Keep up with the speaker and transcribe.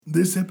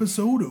This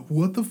episode of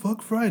What the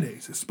Fuck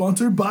Fridays is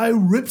sponsored by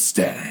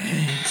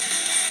Ripstang.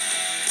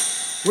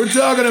 We're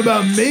talking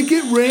about Make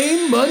It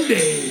Rain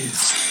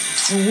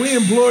Mondays, where we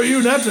implore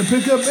you not to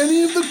pick up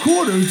any of the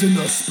quarters in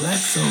the splat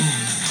zone.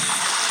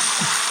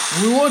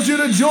 We want you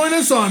to join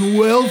us on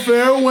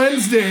Welfare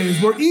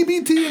Wednesdays, where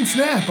EBT and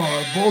SNAP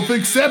are both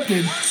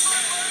accepted.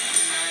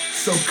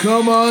 So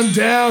come on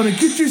down and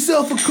get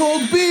yourself a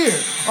cold beer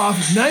off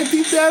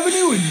 19th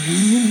Avenue in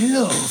Union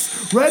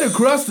Hills, right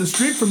across the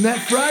street from that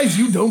Fry's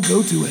you don't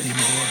go to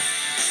anymore.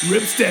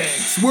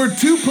 Ripstanks, where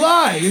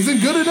 2-ply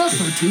isn't good enough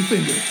for 2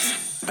 fingers.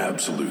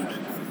 Absolute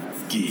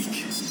Geek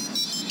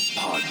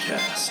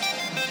Podcast.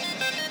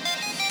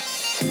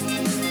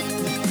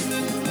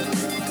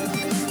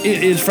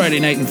 It is Friday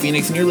night in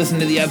Phoenix, and you're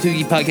listening to the Absolute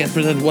Geek Podcast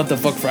presented What the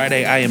Fuck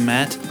Friday. I am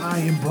Matt. I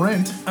am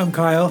Brent. I'm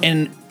Kyle.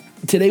 And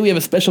today we have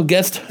a special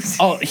guest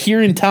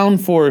here in town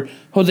for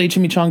Jose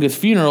Chimichanga's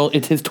funeral.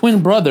 It's his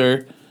twin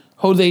brother,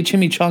 Jose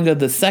Chimichanga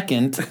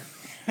II.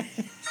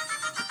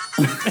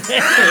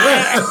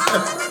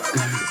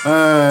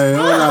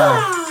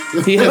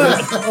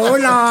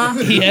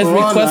 He has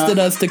requested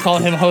us to call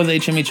him Jose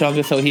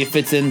Chimichanga so he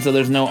fits in, so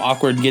there's no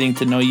awkward getting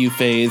to know you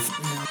phase.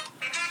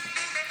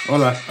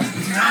 Hola.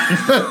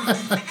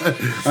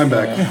 I'm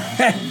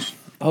back.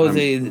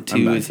 Jose the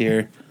 2 is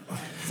here.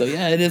 So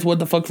yeah, it is What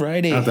the Fuck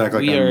Friday.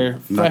 We are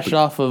fresh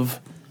off of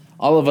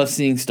all of us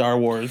seeing Star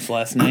Wars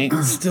last night.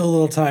 Still a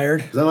little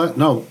tired. Is that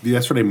no,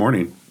 yesterday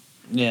morning.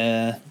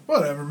 Yeah.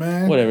 Whatever,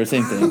 man. Whatever,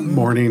 same thing.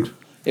 Morning.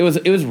 It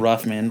was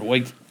rough, man.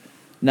 Like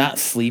not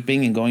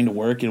sleeping and going to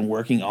work and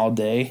working all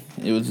day.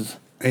 It was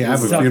Hey, I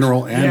have a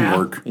funeral and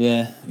work.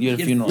 Yeah, you had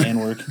a funeral and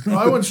work. Well,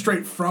 I went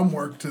straight from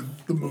work to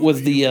the movie.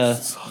 Was the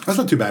That's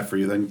not too bad for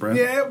you then, Brent.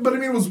 Yeah, but I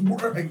mean, it was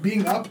like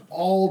being up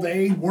all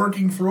day,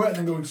 working through it, and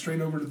then going straight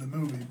over to the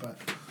movie. But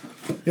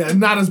yeah,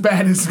 not as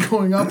bad as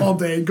going up all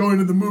day, going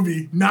to the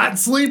movie, not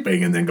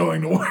sleeping, and then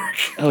going to work.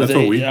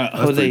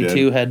 Jose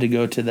 2 had to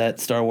go to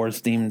that Star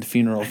Wars themed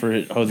funeral for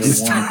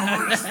Jose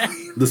 1.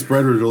 The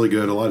spread was really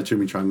good. A lot of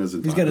chimichangas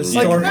and He's got a tacos.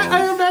 Like, Star-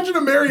 I imagine a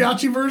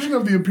mariachi version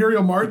of the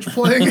Imperial March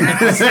playing.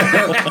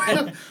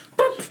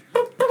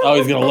 Oh,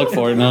 he's gonna look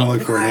for it I'll now.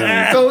 look for it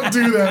now. Don't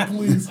do that,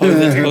 please.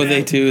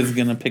 Jose 2 is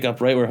gonna pick up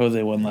right where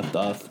Jose 1 left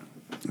off.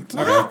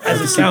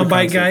 As a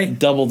soundbite guy.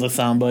 Double the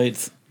sound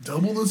bites.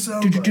 Double the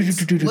sound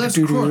bites, less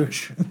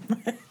crunch.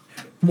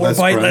 More Less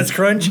bite, crunch. less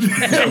crunch.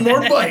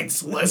 More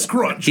bites, less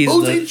crunch. He's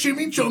Jose the-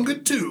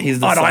 Chimichanga 2. He's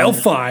the On aisle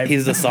 5.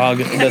 He's the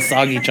soggy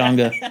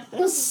chonga.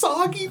 The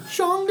soggy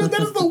chonga? That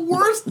is the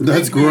worst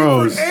That's nickname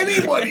gross. for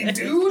anybody,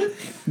 dude.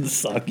 The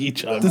soggy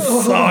chonga. The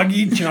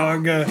soggy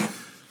chonga.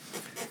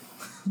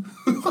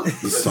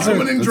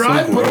 Someone in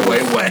dry, put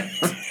away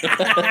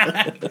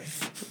wet.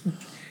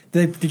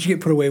 Did you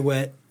get put away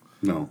wet?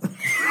 No.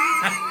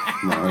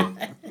 No.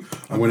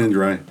 I went in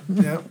dry.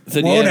 Yep.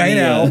 So Won't I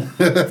know?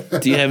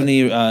 do you have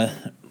any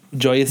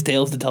joyous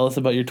tales to tell us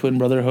about your twin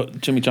brother,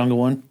 Chimichanga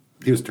 1?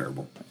 He was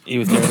terrible. He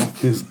was terrible.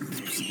 He was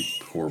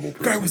a horrible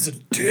person. Guy was a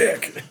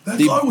dick.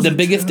 The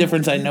biggest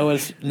difference I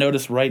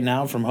noticed right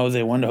now from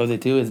Jose 1 to Jose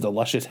 2 is the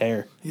luscious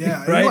hair. Yeah,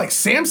 Right? you're like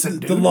Samson,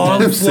 dude. The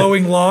long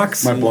flowing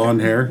locks. My blonde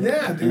hair.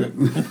 Yeah, dude.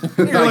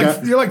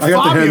 You're like I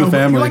got the hair in Fabio. the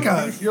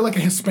family. You're like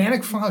a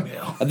Hispanic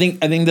Fabio. I think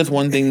that's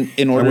one thing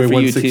in order weigh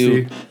for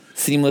you 160, to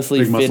seamlessly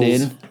big fit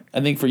muscles. in. I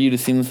think for you to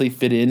seamlessly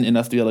fit in and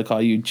us to be able to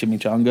call you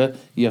Chimichanga,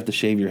 you have to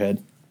shave your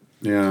head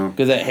Yeah.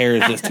 because that hair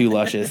is just too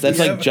luscious. That's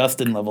like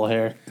Justin level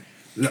hair.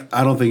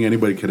 I don't think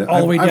anybody could.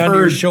 All the way down to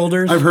your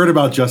shoulders? I've heard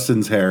about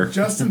Justin's hair.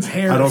 Justin's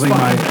hair I don't is think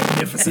fucking my-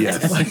 magnificent.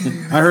 Yes.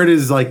 I heard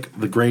he's like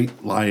the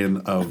great lion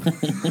of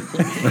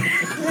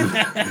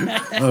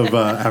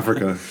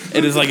Africa.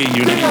 It is like a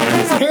unicorn.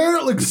 His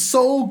hair looks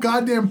so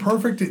goddamn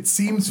perfect, it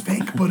seems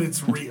fake, but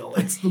it's real.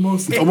 It's the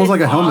most... It's almost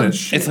like a helmet.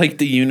 It's like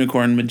the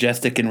unicorn,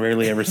 majestic and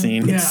rarely ever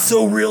seen. Yeah.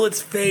 So real,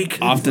 it's fake.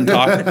 Often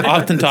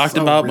talked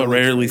So about, but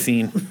real. rarely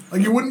seen.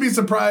 Like, you wouldn't be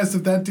surprised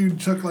if that dude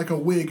took, like, a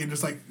wig and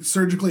just, like,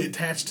 surgically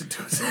attached it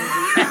to his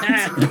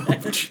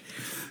head.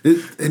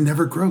 It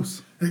never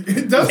grows.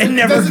 It doesn't. It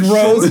never doesn't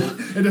grows.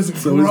 show- It doesn't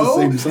So it's the grow,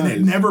 same and it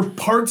size. never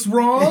parts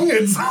wrong.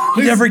 It's He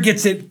always... never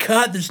gets it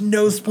cut. There's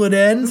no split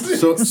ends.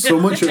 So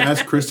someone should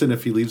ask Kristen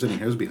if he leaves any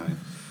hairs behind.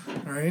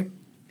 Right?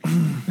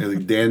 Yeah,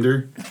 like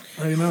dander.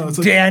 I know. It's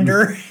like,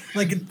 Dander.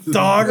 Like a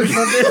dog or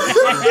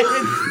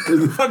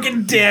something.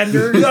 Fucking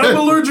dander. I'm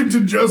allergic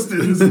to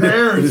Justin. His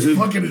hair is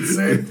fucking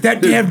insane.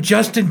 That damn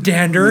Justin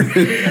Dander.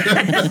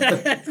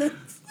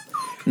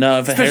 No,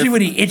 if Especially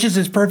when he itches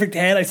his perfect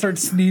head, I start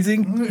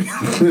sneezing.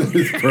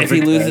 if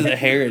he loses a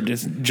hair, it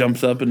just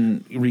jumps up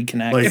and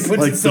reconnects. Like, It puts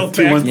like, itself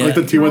the T1, back. like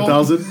the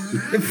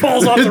T1000. It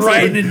falls off the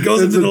right and then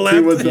goes It's into the a left.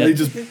 T1000. Yeah. He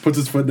just puts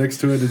his foot next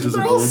to it and just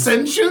They're all absorbs.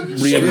 sentient.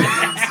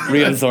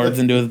 Reabsorbs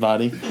into his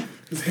body.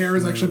 His hair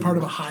is actually part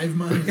of a hive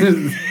mind.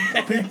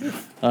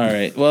 All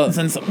right. Well,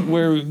 since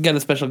we've got a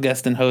special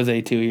guest in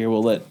Jose 2 here,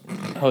 we'll let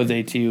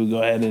Jose 2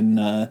 go ahead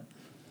and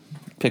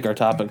pick our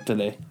topic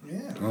today.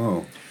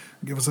 Oh,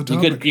 Give us a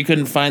topic. You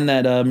couldn't find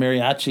that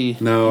mariachi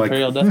No,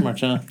 Imperial Death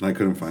March, huh? I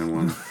couldn't find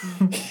one.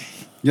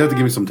 You have to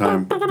give me some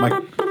time.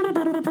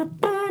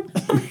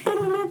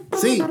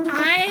 See.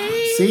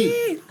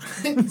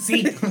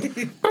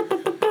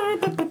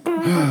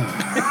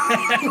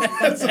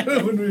 That's what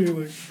it would be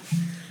like.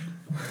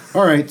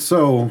 All right,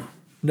 so.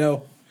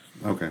 No.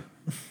 Okay.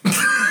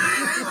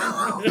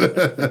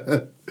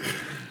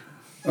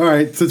 All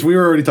right, since we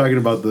were already talking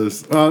about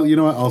this, you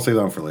know what? I'll save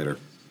that one for later.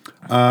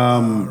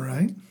 All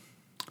right.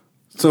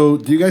 So,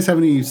 do you guys have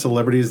any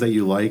celebrities that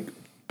you like,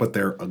 but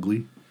they're ugly?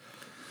 Do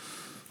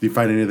you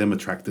find any of them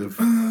attractive?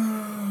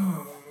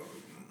 I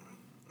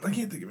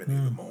can't think of any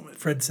at the moment.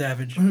 Fred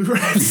Savage.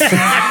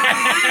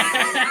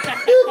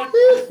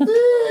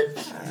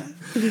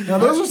 Now,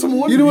 those are some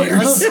wonder You know what?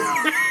 years.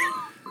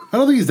 I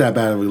don't think he's that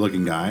badly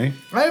looking guy.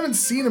 I haven't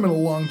seen him in a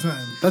long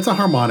time. That's a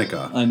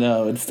harmonica. I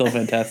know, it's still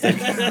fantastic.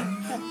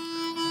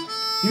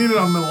 You need it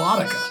on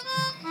melodica.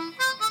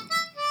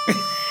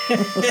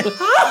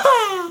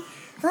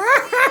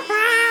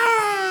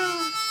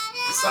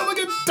 You sound like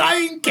a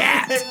dying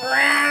cat.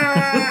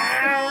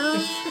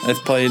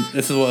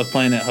 This is what was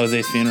playing at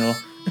Jose's funeral.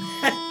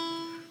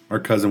 Our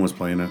cousin was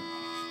playing it.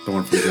 The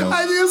one from jail.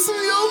 I just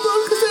yelled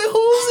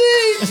because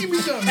they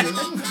Jimmy Johnson.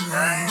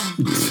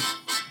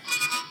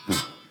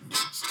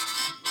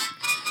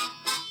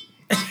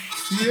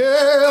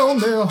 Cielo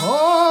mejor,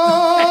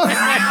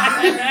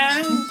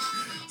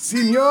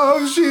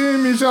 Señor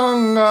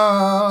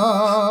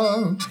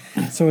Chimichanga.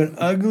 So an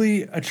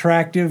ugly,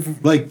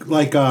 attractive. Like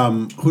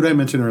who did I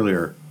mention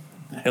earlier?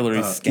 Hillary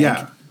Skank.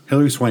 Yeah,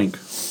 Hillary Swank.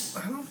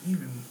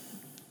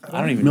 I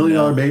don't even $1 Million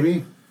know.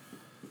 Baby.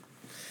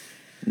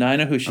 No, I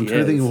know who she I'm is.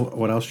 trying to think of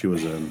what else she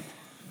was in.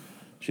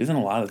 She's in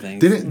a lot of things.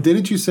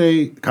 Didn't you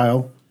say,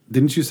 Kyle?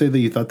 Didn't you say that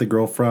you thought the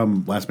girl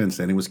from Last Man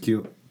Standing was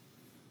cute?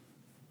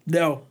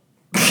 No.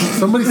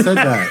 Somebody said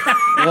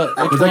that.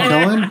 Which Was that one?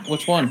 Kellen?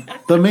 Which one?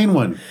 The main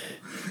one.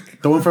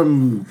 The one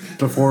from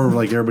before,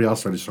 like, everybody else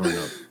started showing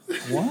up.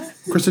 What?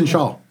 Kristen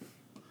Shaw.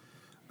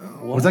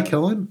 Was that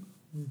Kellen?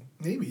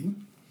 Maybe.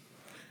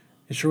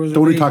 It sure was.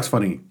 The one who talks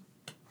funny.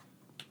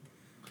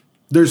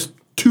 There's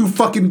 2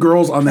 fucking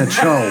girls on that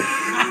show.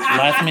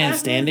 Last Man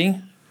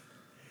Standing?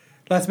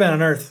 Last Man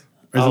on Earth.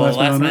 Is it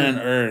Last Man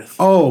on Earth.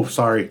 Oh,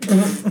 sorry.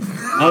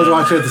 I was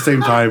watching it at the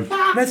same time.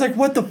 And it's like,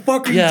 what the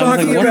fuck are Yeah, you I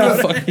was talking like, about? what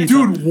the fuck? are you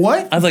Dude,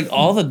 what? I was like,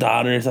 all the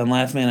daughters on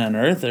Last Man on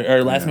Earth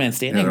or Last Man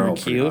Standing they're are all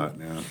pretty cute. hot,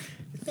 yeah.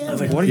 I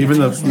was like, what are you Even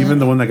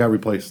the one that got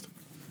replaced.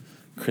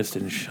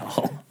 Kristen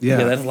Shaw. Yeah.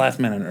 Okay, that's Last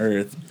Man on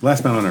Earth.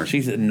 Last Man on Earth.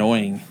 She's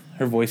annoying.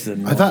 Her voice is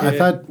annoying. I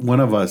thought one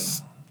of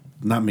us,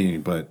 not me,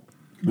 but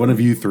one of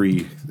you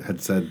 3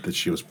 had said that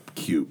she was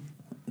cute.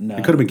 No.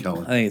 It could have been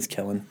Kellen. I think it's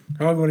Kellen.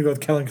 I'm going to go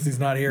with Kellen because he's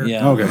not here.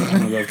 Yeah. Okay. I'm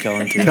going to go with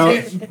Kellen too.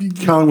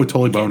 Kellen would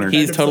totally bone her.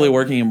 He's totally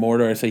working in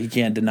Mordor, so he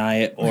can't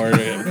deny it or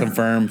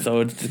confirm. So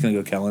it's just going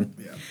to go Kellen.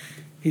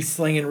 He's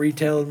slinging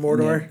retail in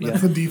Mordor. Yeah.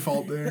 That's the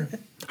default there.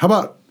 How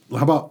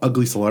about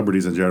ugly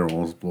celebrities in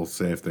general? We'll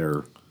say if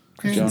they're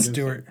Kristen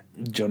Stewart.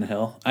 Jonah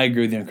Hill. I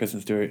agree with you on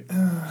Kristen Stewart.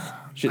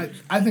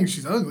 I think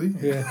she's ugly.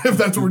 Yeah. If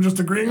that's what we're just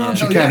agreeing on.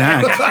 she hell can't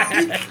yeah.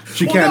 act.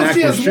 She Well, can't no, act.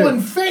 she for has shit.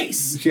 one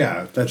face.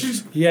 Yeah,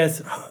 that's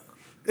Yes.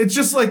 It's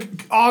just like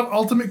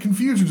ultimate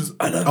confusion. Just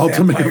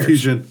ultimate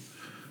confusion.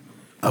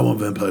 I want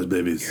vampires,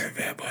 babies. You're a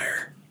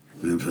vampire.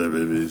 Vampire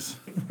babies.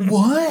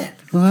 what?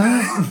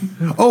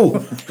 Oh,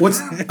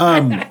 what's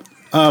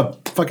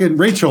fucking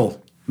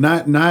Rachel?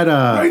 Not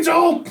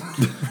Rachel.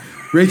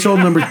 Rachel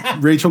number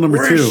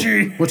Where 2. is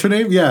she? What's her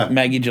name? Yeah,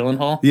 Maggie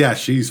Gyllenhaal. yeah,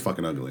 she's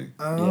fucking ugly.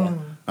 Yeah.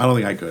 I don't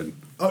think I could.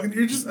 Oh,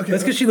 you're just okay.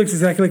 That's because she looks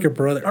exactly like her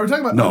brother. Are we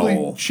talking about No.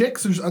 ugly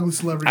chicks or just ugly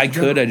celebrities? I in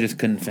could. general? I just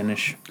couldn't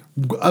finish.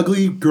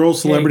 Ugly girl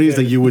celebrities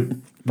could. that you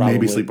would Probably.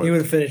 maybe sleep You with.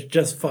 would have finished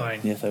just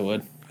fine. Yes, I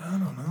would.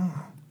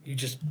 You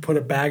just put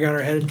a bag on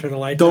her head and turn the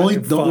light The on. only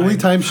you're the fine. only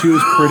time she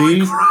was pretty.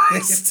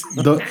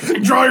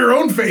 Draw your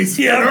own face.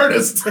 Yeah, in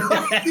earnest.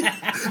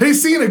 Hey,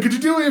 Cena, could you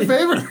do me a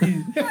favor?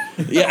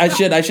 Yeah, I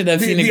should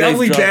have seen the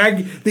ugly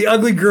bag, the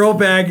ugly girl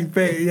bag.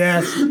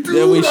 Yes,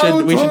 Yeah, we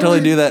should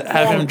totally do that.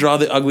 Have him draw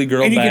the ugly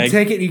girl and you bag.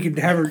 can take it. and You can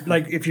have her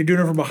like if you're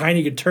doing it from behind,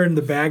 you can turn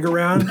the bag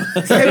around.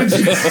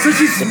 so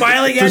she's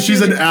smiling at you.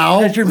 she's an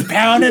owl? As you're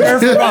pounding her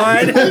from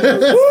behind.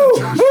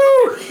 Woo,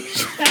 woo.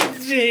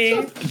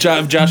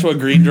 Joshua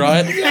Green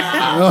draw it.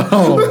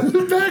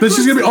 Then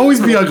she's gonna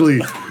always be ugly.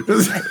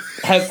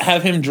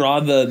 Have him draw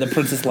the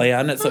Princess Leia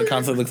on it so it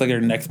constantly looks like her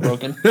neck's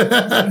broken.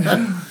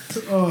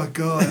 Oh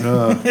God.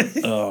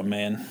 Oh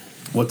man.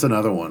 What's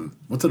another one?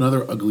 What's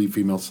another ugly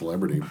female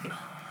celebrity?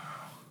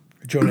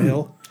 Jonah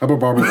Hill. How about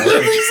Barbara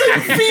Walters?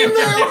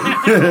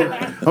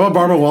 How about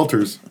Barbara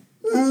Walters?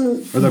 Or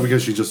is that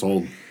because she's just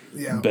old?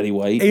 Yeah. Betty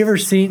White. Have you ever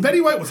seen?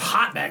 Betty White was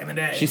hot back in the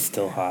day. She's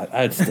still hot.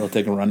 I'd still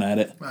take a run at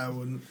it. I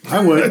wouldn't.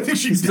 I would. I think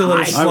she'd Still let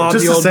her die. slob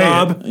just the to old say it.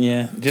 knob.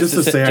 Yeah, Just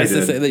to say I just to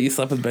did. say that you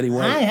slept with Betty I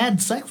White. had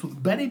sex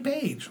with Betty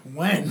Page.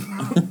 When?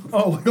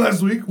 Oh, like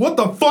last week? What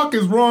the fuck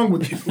is wrong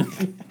with you?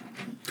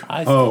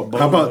 I still Oh,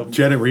 how about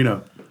Janet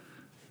Reno?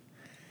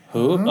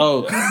 who?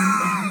 Oh,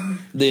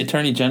 The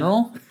Attorney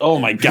General? Oh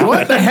my god!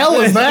 What the hell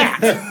is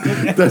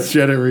that? That's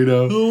Janet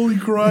Reno. Holy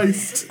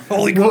Christ!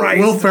 Holy Christ!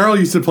 Will Ferrell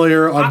used to play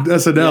her on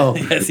SNL.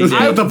 Yes, he did.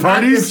 At the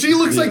parties. If she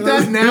looks like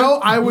that now,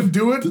 I would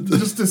do it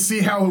just to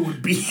see how it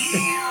would be. see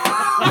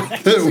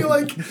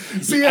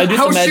I just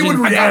how she imagine- would I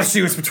gotta react.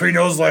 see what's between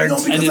those legs. No,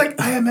 because And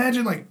I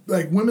imagine like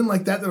women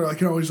like that are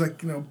like always like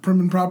prim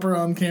and proper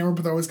on camera,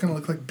 but they always kind of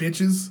look like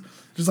bitches.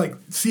 Just like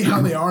see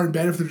how they are in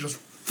bed if they're just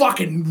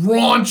fucking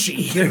raunchy.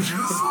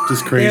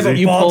 Just They have a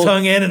crazy. ball pull-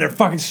 tongue in and they're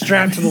fucking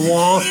strapped to the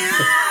wall.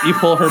 You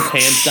pull her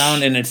pants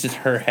down and it's just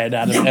her head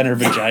out of and her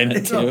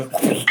vagina too.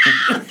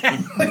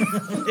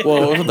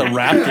 Whoa, what was it, the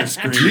raptor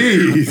scream?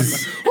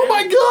 Jeez. Oh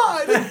my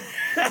god!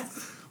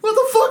 What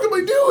the fuck am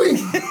I doing?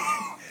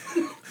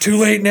 Too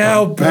late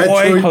now, Bad,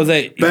 boy.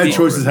 Jose, bad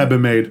choices have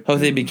been made.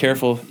 Jose, be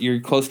careful. You're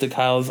close to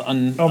Kyle's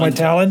Oh, my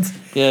talons?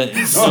 Yeah.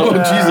 Oh,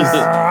 Jesus.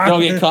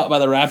 Don't get caught by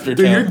the raptor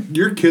tail. Dude,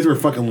 your kids were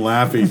fucking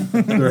laughing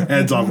their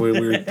heads off when we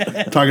were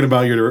talking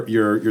about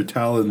your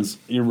talons.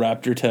 Your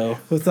raptor toe.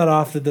 It's not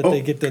often that Oh.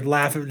 they get to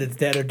laugh at its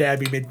dad or dad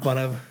being made fun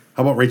of.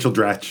 How about Rachel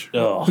Dratch?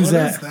 Oh. Who's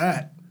What is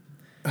that?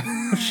 that?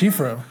 What's she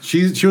from?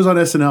 She was on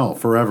SNL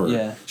forever.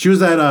 Yeah. She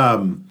was at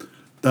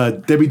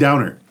Debbie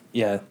Downer.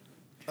 Yeah.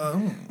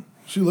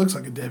 She looks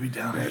like a Debbie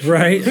Downer.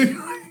 Right?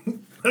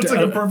 That's like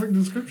a perfect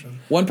description.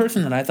 One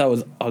person that I thought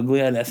was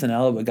ugly at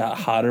SNL but got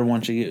hotter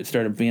once she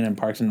started being in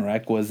Parks and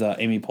Rec was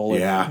Amy Poehler.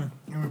 Yeah.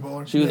 Amy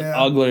Poehler. She was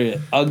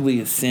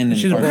ugly as sin in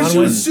She's a Parks blonde and She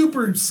Rec. was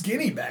super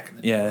skinny back in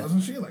the day, Yeah.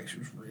 wasn't she? Like she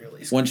was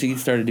really skinny. When she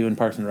started doing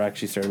Parks and Rec,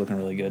 she started looking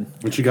really good.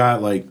 When she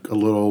got like a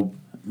little,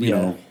 you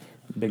know.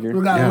 Bigger.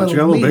 We got Yeah, when she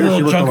got a little meat. bigger,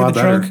 she Little looked a chunk in lot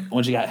the better. trunk.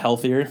 When she got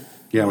healthier.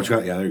 Yeah, when she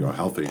got, there you go,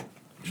 healthy.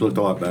 She looked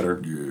a lot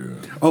better.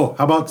 Yeah. Oh,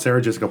 how about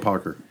Sarah Jessica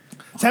Parker?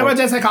 Sarah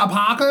Jessica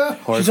Parker.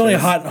 She's only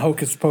hot in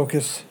Hocus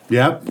Pocus.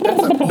 Yep.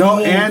 No,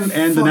 and the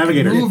Fucking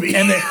Navigator. movie.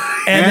 And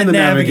the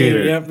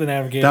Navigator. Yep, the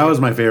Navigator. That was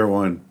my favorite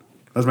one.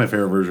 That was my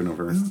favorite version of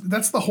her.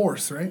 That's the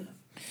horse, right?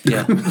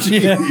 Yeah.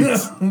 yeah.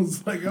 I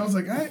was like,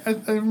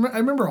 I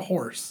remember a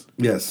horse.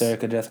 Yes.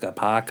 Sarah Jessica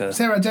Parker.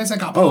 Sarah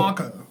Jessica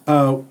Parker.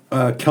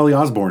 Kelly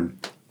Osbourne.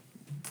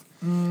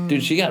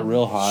 Dude, she got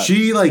real hot.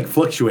 She like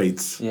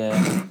fluctuates.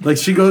 Yeah. Like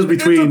she goes It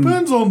between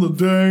depends on the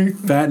day.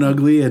 fat and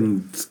ugly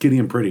and skinny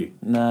and pretty.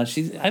 Nah, I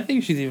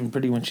think she's even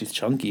pretty when she's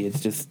chunky. It's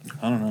just,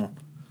 I don't know.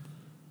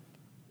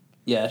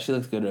 Yeah, she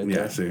looks good right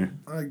Yeah, there. see.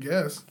 I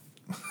guess.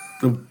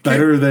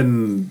 Better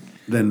than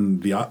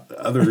the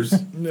others.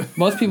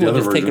 Most people The would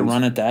just other take a versions.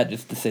 run at that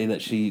just to say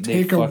that they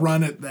Take a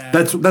run at that.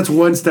 That's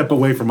one step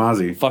away from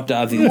Ozzy. fucked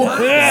Ozzy's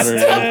daughter.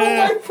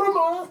 away from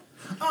all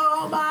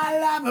my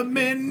life I've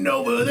been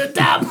over the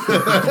top.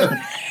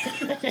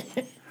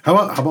 How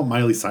about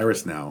Miley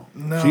Cyrus now?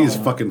 No. She is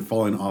fucking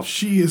falling off.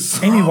 She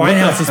is. Amy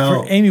Winehouse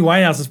hell? Amy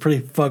Winehouse is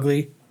pretty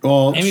fugly.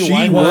 Well, Amy she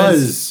Winehouse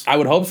was I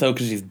would hope so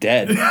because she's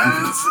dead.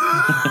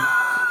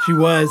 She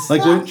was.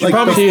 like probably- She is She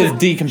probably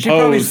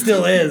decomposed.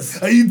 still is.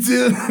 You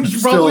did. She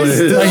Still probably is.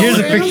 still Like, here's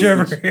a is.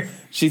 picture of her.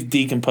 She's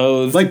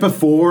decomposed. like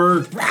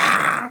before she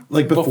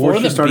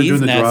the started bee's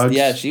doing the nest, drugs.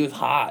 yeah, she was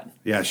hot.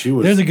 Yeah, she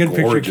was. There's a good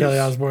picture of gorgeous. Kelly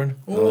Osbourne.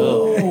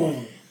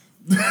 Oh.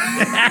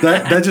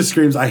 That just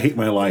screams, I hate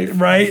my life.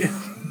 Right?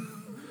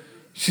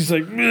 She's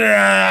like,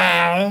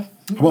 "Ah."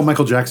 How about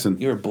Michael Jackson?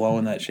 You were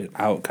blowing that shit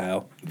out,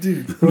 Kyle.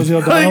 Dude. Rosie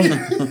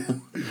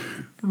O'Donnell.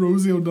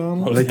 Rosie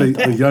O'Donnell. Like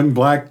the young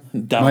black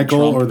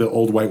Michael Trump. or the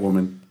old white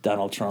woman?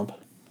 Donald Trump.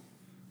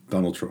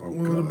 Donald Trump. Oh,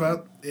 What God.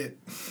 about it?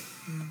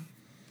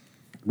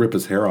 Rip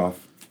his hair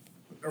off.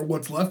 Or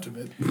what's left of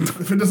it.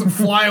 If it doesn't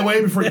fly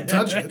away before you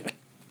touch it.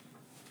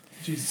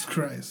 Jesus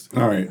Christ.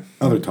 All right,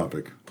 other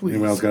topic. Please.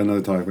 Anyone else got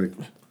another topic?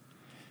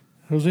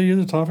 Jose, you're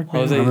the topic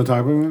man. Jose. Another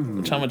topic?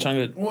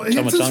 Chumachunga. Well, it's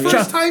his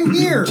first time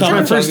here.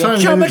 My first time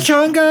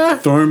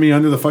Chumachunga. throwing me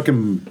under the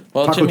fucking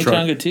Well, taco truck.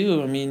 Chimichanga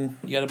too. I mean,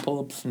 you got to pull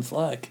up some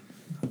slack.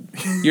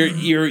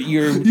 Your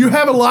You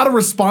have a lot of your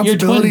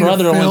responsibility. twin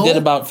brother to fill. only did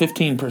about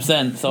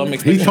 15%, so I'm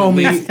expecting. He told at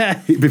me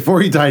least- before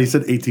he died. He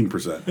said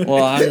 18%.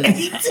 Well,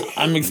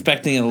 I'm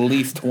expecting at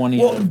least 20.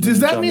 Well, of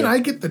does that Chimichanga. mean I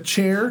get the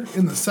chair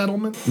in the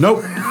settlement?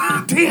 Nope,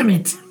 Damn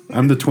it.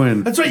 I'm the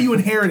twin. That's right, you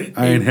inherited.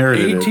 I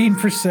inherited it.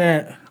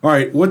 18%. All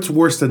right, what's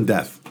worse than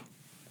death?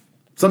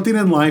 Something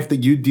in life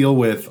that you deal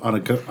with on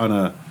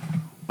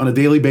a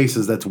daily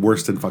basis that's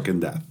worse than fucking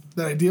death,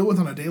 That I deal with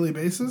on a daily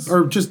basis?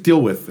 or just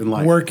deal with in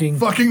life. Working.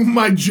 Fucking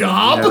my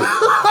job? Yeah.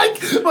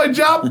 Like, my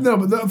job? No,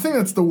 but the thing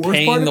that's the worst part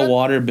paying of the it,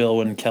 water bill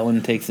when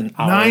Kellen takes an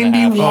hour and a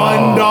half?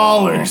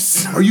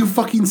 $91. Are you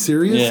fucking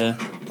serious? Yeah.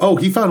 Oh,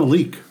 he found a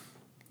leak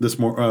this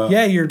morning.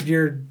 Yeah,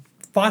 your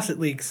faucet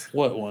leaks.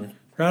 What one?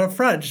 Right up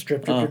front. Just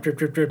drip, drip, drip,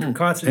 drip, drip, drip,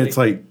 constantly. It's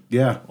like,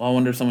 yeah. Well, I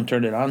wonder if someone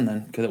turned it on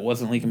then because it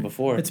wasn't leaking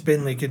before. It's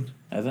been leaking.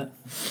 Has it?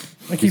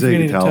 I keep said you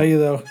forgetting could to tell. tell you,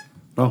 though.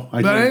 Oh,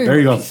 anyway. there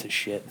you go. Piece of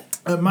shit.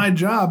 At my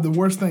job, the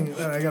worst thing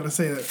that I got to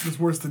say that is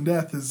worse than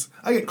death is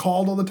I get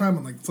called all the time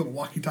on like this little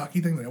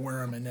walkie-talkie thing that I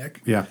wear on my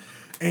neck. Yeah.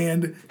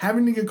 And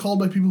having to get called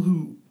by people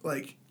who,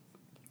 like,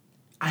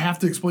 I have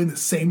to explain the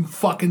same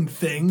fucking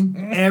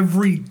thing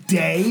every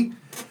day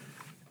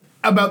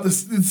about the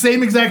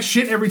same exact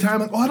shit every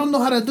time. Like, oh, I don't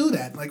know how to do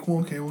that. Like,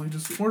 well, okay, well, you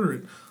just order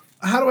it.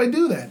 How do I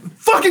do that?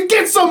 Fucking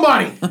get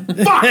somebody!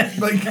 Fuck!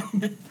 Like,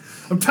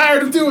 I'm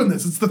tired of doing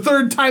this. It's the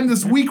third time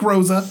this week,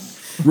 Rosa.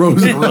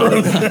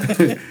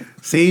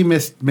 See,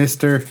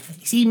 Mr.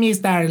 See,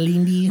 Mr.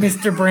 Lindy.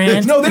 Mr.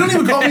 Brand. No, they don't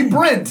even call me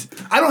Brent.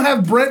 I don't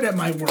have Brent at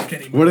my work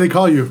anymore. What do they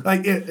call you?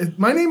 Like,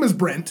 my name is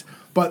Brent,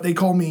 but they've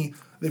called me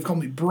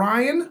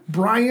Brian,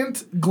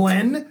 Bryant,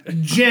 Glenn,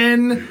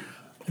 Jen.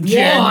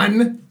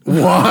 Juan.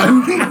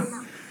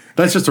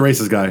 That's just a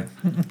racist guy.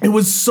 It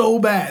was so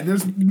bad.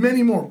 There's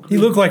many more. You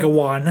look like a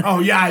Juan. Oh,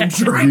 yeah, I'm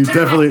sure. You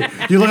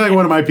look like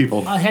one of my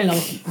people. Oh, hello.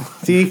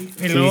 See?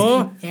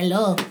 Hello?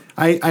 Hello.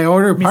 I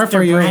ordered a part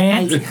for you.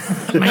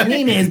 My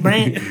name is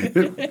Brent.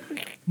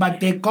 But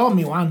they call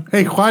me Juan.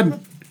 Hey,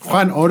 Juan,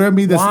 order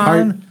me this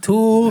part. 1,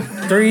 2,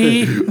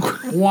 3.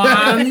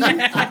 Juan.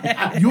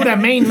 You're the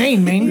main.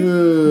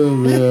 Oh,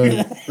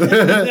 man.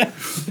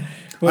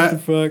 What the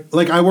fuck?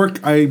 Like,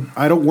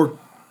 I don't work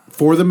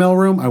for the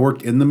mailroom. I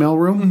work in the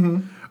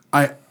mailroom.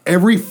 Mm-hmm.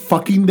 Every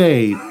fucking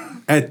day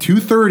at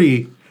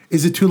 2:30,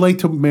 is it too late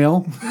to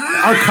mail?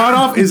 Our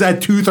cutoff is at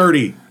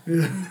 2:30.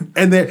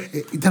 And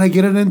did I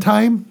get it in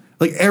time?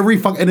 Like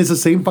and it's the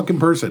same fucking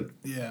person.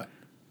 Yeah.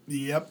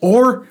 Yep.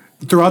 Or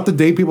throughout the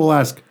day, people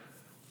ask,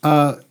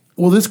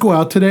 will this go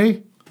out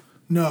today?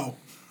 No.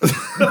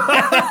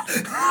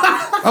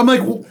 I'm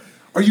like, well,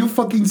 are you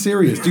fucking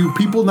serious? Do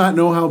people not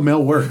know how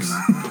mail works?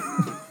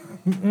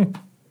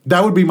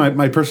 That would be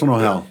my personal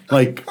hell.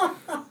 Like,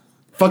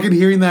 fucking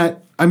hearing that.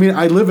 I mean,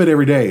 I live it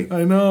every day.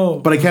 I know.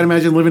 But I can't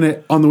imagine living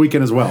it on the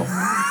weekend as well.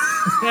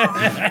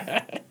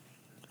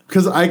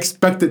 Because I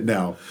expect it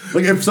now.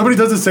 Like, if somebody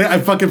doesn't say it, I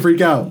fucking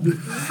freak out.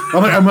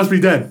 I'm like, I must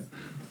be dead.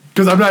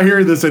 Because I'm not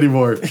hearing this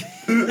anymore.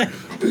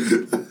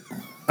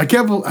 I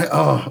can't believe...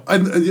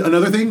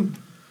 another thing...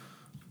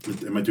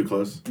 Am I too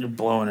close? You're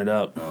blowing it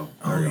up. Oh,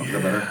 there you go. Is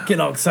that better?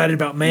 Getting all excited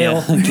about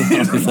mail.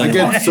 I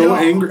get so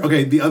angry.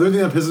 Okay, the other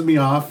thing that pisses me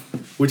off,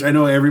 which I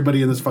know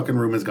everybody in this fucking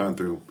room has gone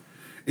through,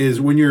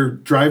 is when you're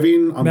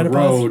driving on the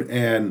road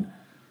and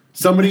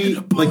somebody,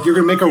 like, you're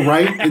going to make a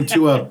right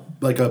into a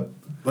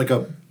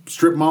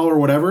strip mall or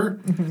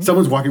whatever,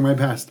 someone's walking right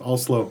past, all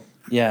slow.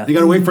 Yeah. You got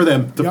to wait for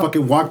them to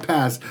fucking walk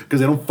past because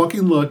they don't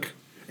fucking look,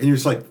 and you're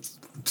just like,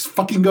 just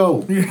fucking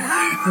go.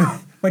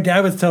 My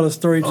dad was telling a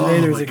story today.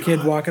 There was a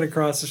kid walking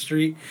across the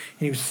street, and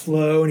he was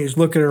slow, and he was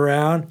looking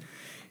around.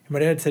 And my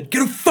dad said,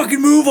 "Get a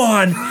fucking move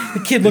on!"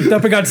 The kid looked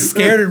up and got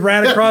scared and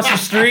ran across the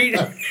street.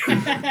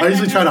 I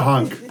usually try to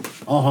honk.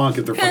 I'll honk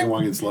if they're fucking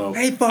walking slow.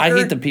 Hey, fucker. I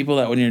hate the people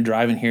that when you're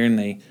driving here and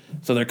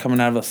they're coming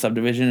out of a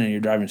subdivision and you're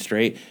driving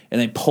straight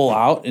and they pull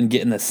out and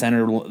get in the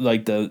center,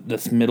 like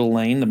this middle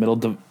lane, the middle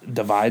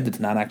divide that's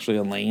not actually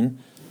a lane.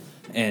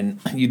 And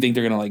you think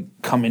they're going to, like,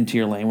 come into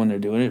your lane when they're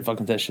doing it.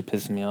 Fucking that shit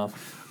pisses me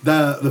off.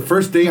 The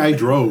first day I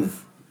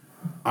drove,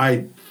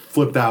 I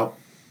flipped out,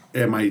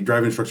 and my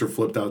driving instructor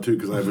flipped out too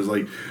because I was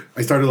like,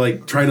 I started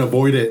like trying to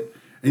avoid it,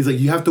 and he's like,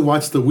 you have to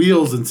watch the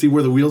wheels and see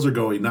where the wheels are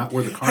going, not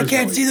where the car's going. I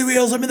can't see the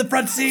wheels. I'm in the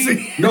front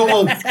seat. No,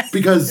 well,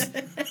 because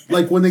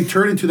like when they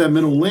turn into that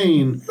middle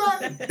lane,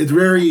 it's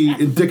very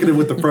indicative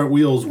with the front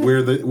wheels where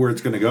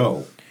it's going to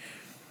go.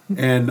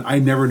 And I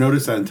never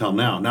noticed that until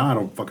now. Now I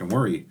don't fucking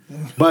worry.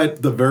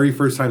 But the very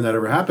first time that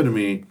ever happened to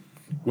me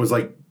was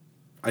like,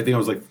 I think I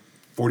was like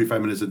 45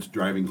 minutes into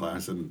driving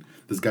class, and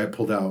this guy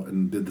pulled out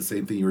and did the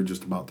same thing you were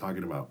just about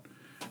talking about.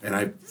 And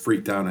I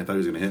freaked out, and I thought he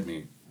was going to hit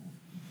me.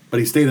 But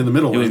he stayed in the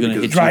middle. He was going to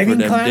hit you Driving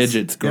for them class?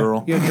 digits,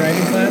 girl. You had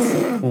driving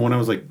class? Well, when I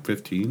was like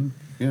 15,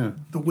 yeah.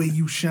 The way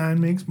you shine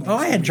makes more Oh,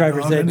 I had sense.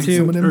 driver's ed, Need too.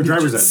 some of them Or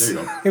driver's ed, digits.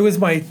 there you go.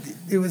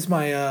 It was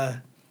my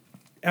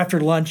after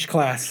lunch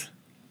class.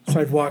 So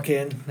I'd walk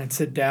in, and I'd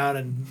sit down,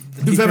 and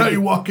Is that how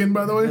you walk in,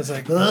 by the way? I was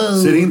like,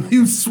 Sitting?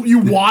 You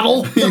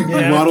waddle? He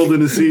waddled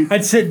in his seat.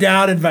 I'd sit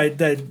down, and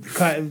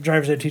the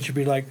driver's ed teacher would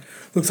be like,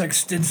 "Looks like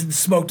Stinson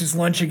smoked his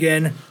lunch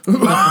again," and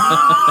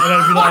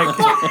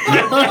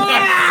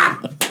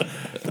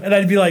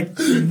I'd be like,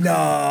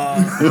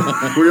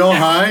 "Nah, Were you all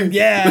high?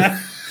 yeah,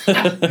 So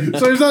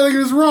there's nothing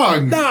that's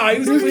wrong. nah." He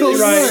was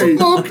completely right.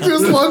 Smoked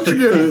his lunch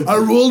again. I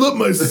rolled up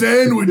my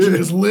sandwich and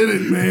just lit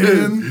it,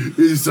 man.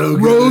 It's so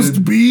good.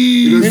 Roast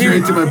beef. Goes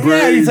straight to my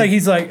brain. Yeah,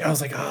 he's like, I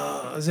was like,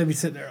 I was gonna be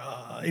sitting there.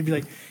 He'd be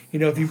like,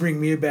 if you bring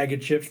me a bag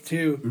of chips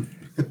too,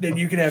 then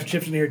you can have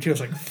chips in here too. I was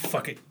like,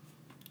 fuck it.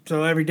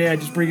 So every day I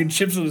just bring in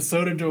chips and a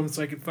soda to him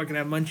so I can fucking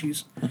have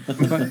munchies. So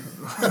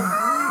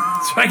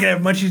I can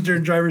have munchies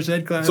during driver's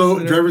ed class. So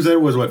driver's ed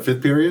was what,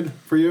 5th period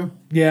for you?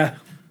 Yeah,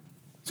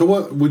 So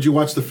what, would you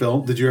watch the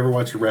film? Did you ever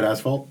watch Red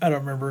Asphalt? I don't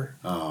remember.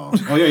 Oh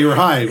yeah, you were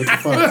high. What the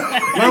fuck?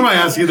 Why am I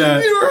asking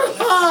that? You were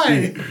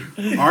high.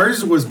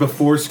 Ours was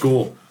before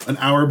school, an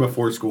hour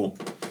before school.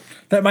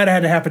 That might have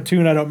had to happen too,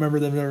 and I don't remember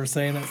them ever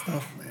saying that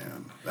stuff.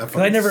 Man, that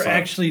But I never sucked.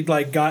 actually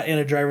like got in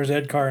a driver's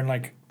ed car and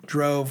like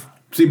drove.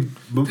 See,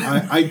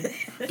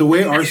 the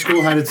way our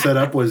school had it set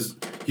up was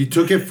you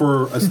took it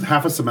for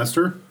half a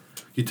semester.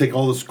 You take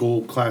all the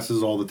school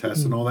classes, all the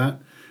tests, and all that,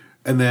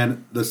 and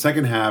then the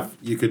second half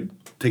you could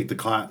take the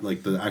class,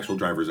 like the actual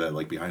driver's ed,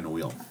 like behind the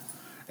wheel.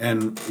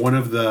 And one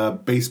of the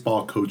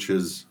baseball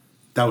coaches,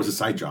 that was a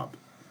side job.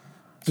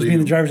 Just being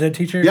the driver's ed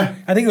teacher? Yeah.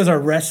 I think it was our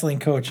wrestling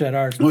coach at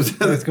our Was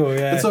that- school,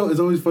 yeah. It's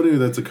always funny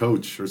that's a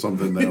coach or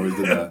something that always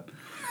did that.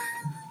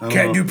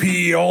 Can't do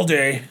PE all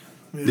day.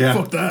 Yeah.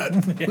 Fuck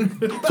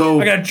that.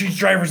 So I got to teach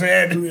driver's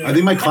ed. I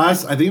think my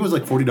class, it was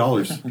like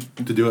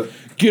 $40 to do it.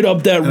 Get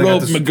up that I got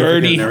rope, the certificate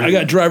McGurdy. and I everything.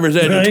 got driver's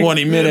ed Right? in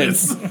 20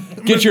 minutes.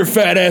 Get your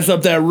fat ass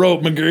up that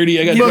rope,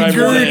 McGurdy. I got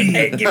driver's ed.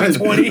 Hey, give me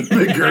 20.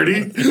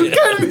 McGurdy.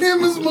 Kind of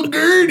him is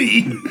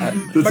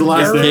McGurdy. That's the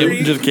last McGurdy.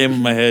 name. Just came in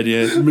my head,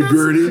 yeah.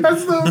 McGurdy.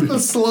 That's the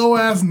slow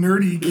ass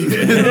nerdy kid.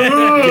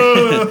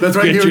 That's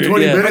why I Get gave him your-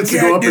 20 yeah. minutes to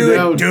go up and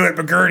down. Do it,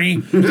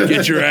 McGurdy.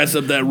 Get your ass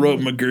up that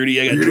rope,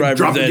 McGurdy. I got You're gonna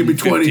drop driver's it, ed give me in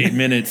 20. 15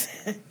 minutes.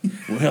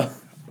 Well,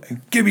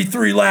 Give me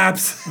 3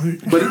 laps.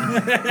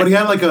 But he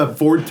had like a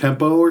Ford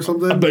Tempo or I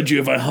something. bet you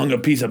if I hung a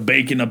piece of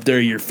bacon up there,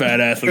 your fat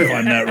ass would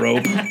climb that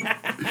rope.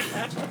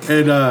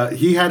 And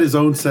he had his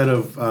own set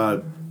of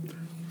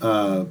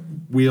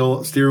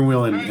steering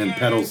wheel and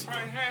pedals.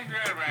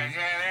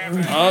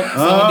 Oh,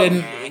 someone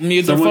didn't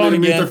mute their Someone phone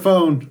didn't mute again. their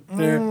phone.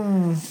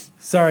 There.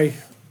 Sorry.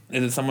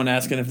 Is it someone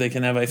asking if they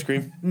can have ice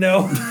cream?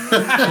 No.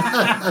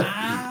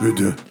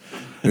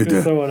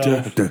 Someone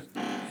else.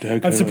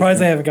 I'm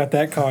surprised I haven't got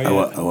that call yet.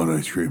 I want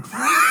ice cream.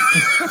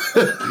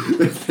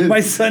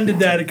 My son did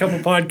that a couple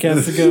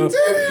podcasts ago.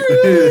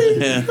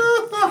 Yeah.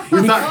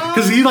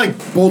 Because he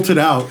like bolted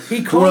out.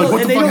 He We're called, like,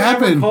 what and the they fuck don't ever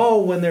happened?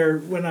 call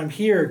when I'm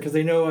here because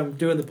they know I'm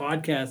doing the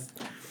podcast.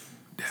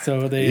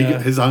 So they.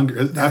 His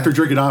hunger after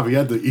drinking off, he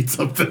had to eat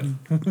something,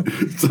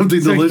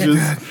 something delicious.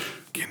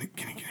 Can you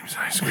give me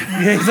some ice cream?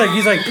 Yeah,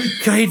 he's like,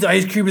 can I eat the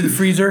ice cream in the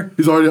freezer?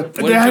 He's already.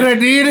 Dad, I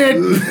need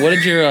it. What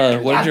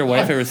did your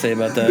wife ever say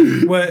about that?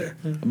 What?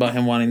 About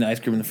him wanting the ice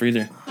cream in the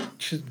freezer?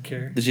 She doesn't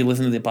care. Did you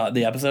listen to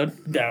the episode?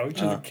 No,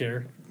 she doesn't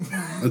care.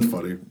 That's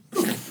funny.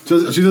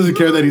 She doesn't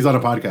care that he's on a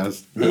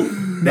podcast.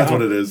 That's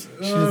what it is.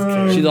 She doesn't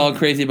care. She's all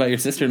crazy about your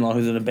sister-in-law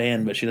who's in a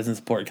band, but she doesn't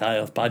support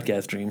Kyle's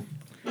podcast dream.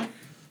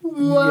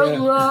 Yeah.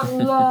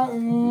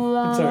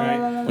 It's all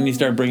right. When you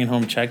start bringing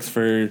home checks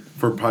for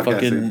podcasting.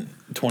 fucking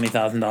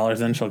 $20,000,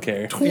 then she'll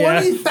care.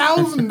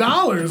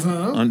 $20,000,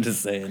 huh? I'm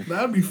just saying.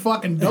 That'd be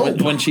fucking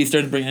dope. When she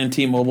starts bringing in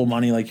T-Mobile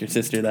money like your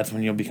sister, that's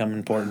when you'll become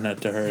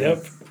important to her.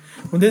 Yep.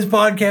 When this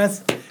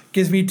podcast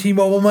gives me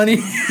T-Mobile money,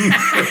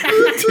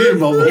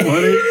 T-Mobile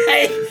money.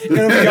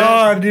 it'll be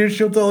on, dude.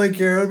 She'll totally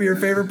care. It'll be her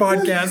favorite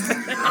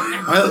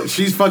podcast.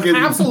 She's fucking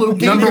Absolute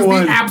Geek number is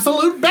one. the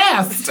absolute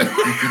best.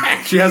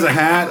 She has a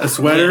hat, a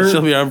sweater.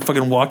 She'll be our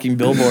fucking walking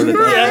billboard at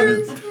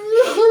that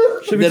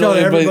point. She'll be telling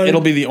everybody. It'll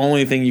be the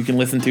only thing you can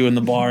listen to in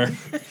the bar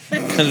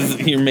because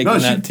you're making No,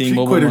 that she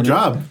T-Mobile quit her money.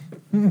 job.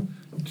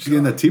 She's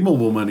getting that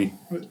T-Mobile money.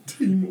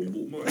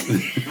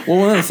 Well,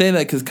 when I say that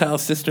because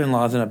Kyle's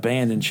sister-in-law's in a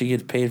band and she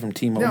gets paid from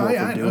T-Mobile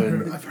Yeah, for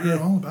doing. I've heard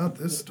all about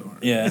this story.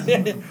 Yeah.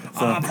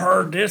 I've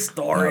heard this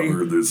story.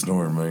 heard this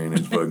story, man.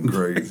 It's fucking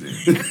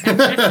crazy.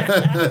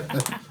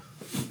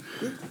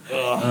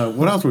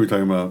 What else were we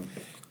talking about?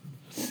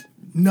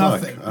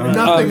 Nothing. Fuck, I don't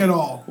know. Nothing at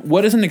all.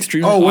 What is an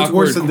extremely Oh, what's awkward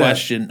worse than that?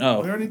 question?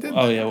 Oh, We already did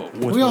Oh that. yeah.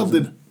 What's We all worse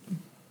than- did.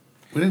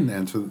 We didn't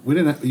answer. We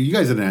didn't. You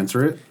guys didn't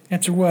answer it.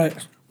 Answer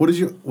what? What did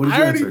you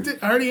answer?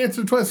 I already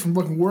answered twice from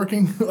fucking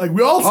working. Like,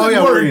 we all said Oh,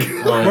 yeah, work.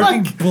 working. Oh.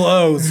 Working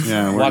blows.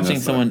 Yeah, we're Watching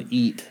messed up. someone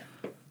eat.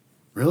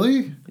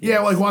 Really? Yeah,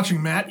 like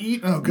watching Matt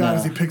eat. Oh, God,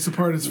 as he picks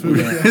apart his food.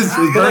 Yeah. His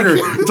burger.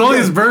 It's only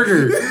his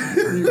burger.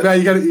 Man,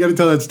 you gotta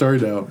tell that story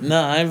now.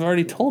 No, I've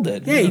already told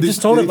it. Yeah, you Did-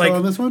 just told did it you tell like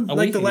on this one? A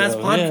like week the last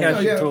ago, podcast yeah.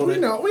 you Yeah, told we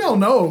it. know. We all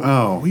know.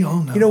 Oh. We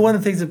all know. You know, one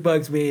of the things that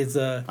bugs me is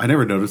I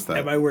never noticed at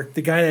that. my work,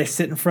 the guy that I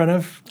sit in front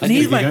of, and the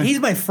he's guy? he's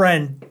my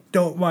friend.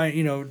 Don't mind,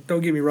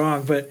 don't get me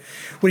wrong, but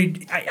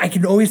when I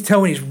can always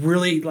tell when he's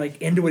really like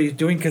into what he's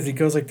doing because he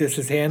goes like this,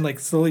 his hand like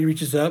slowly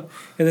reaches up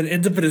and then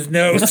ends up in his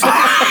nose. and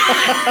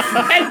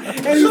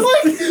he's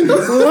like,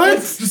 what?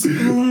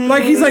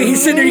 Like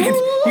he's sitting there, you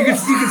can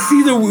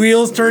see the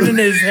wheels turning in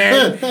his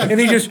head, and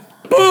he just.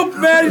 Boop,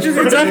 man, it's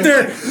up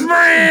there.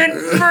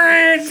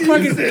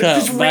 Fucking,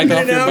 just Back ringing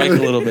off it your out. bike a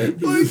little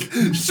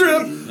bit. Straight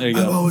up. There you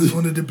I've go. always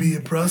wanted to be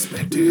a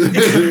prospect, dude.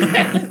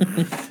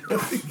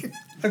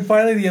 And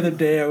finally, the other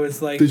day, I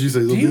was like, Did you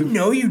say do you something?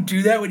 know you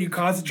do that when you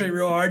concentrate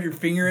real hard, your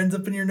finger ends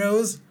up in your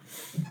nose?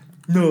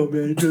 No,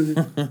 man, it doesn't.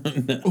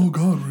 Oh,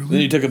 God, Then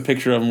really? you took a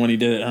picture of him when he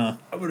did it, huh?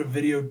 I would have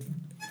videoed.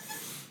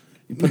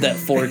 You put that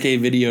 4K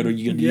video to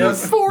you.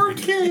 Yes.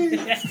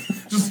 4K.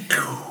 Just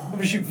I'm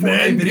gonna shoot 4K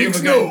man video picks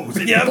of a guy. nose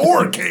in Yep.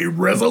 4K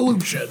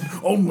resolution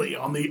only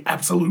on the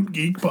Absolute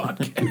Geek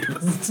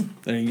podcast.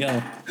 There you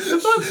go.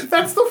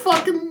 That's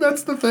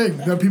the thing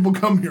that people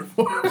come here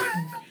for.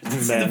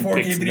 Man the 4K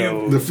picks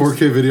video. The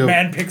 4K video.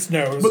 Man picks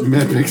nose.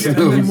 Man picks And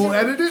then nose. we'll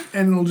edit it,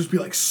 and it'll just be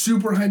like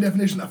super high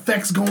definition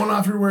effects going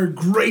off everywhere.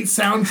 Great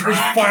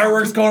soundtrack.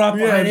 Fireworks going off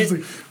Yeah, behind it. just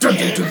like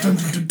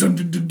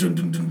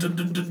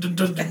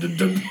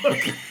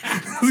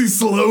he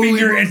slowly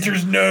Finger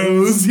enters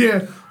nose.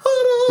 yeah.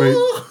 Wait,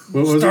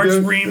 what was Starts it?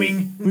 again?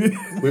 screaming.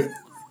 Wait.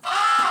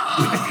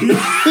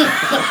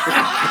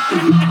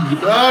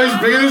 Oh, he's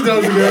picking his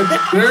nose again.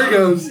 There he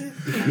goes.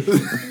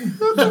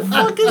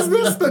 Fuck is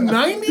this? The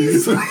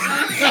 90s?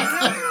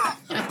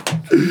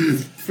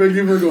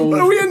 Piggy for gold.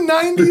 Are we a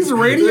 90s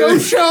radio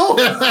show?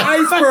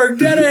 Iceberg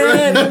dead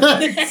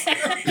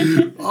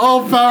ahead.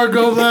 All power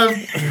goes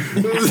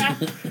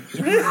left.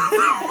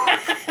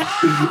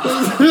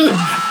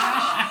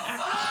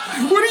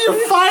 Where do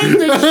you find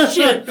this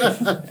shit?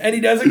 And he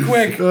does it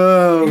quick.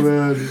 Oh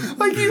man.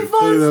 Like you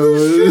find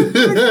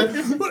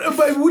this shit.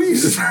 What do you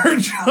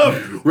search up?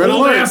 Red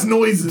Old alert. ass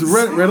noises.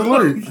 Red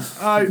alert.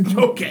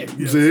 Okay.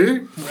 Yeah. See?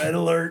 Red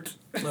alert.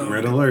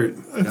 Red alert.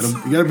 You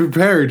gotta be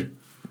prepared.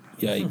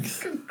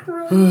 Yikes.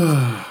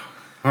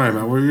 All right,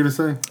 man. What were you gonna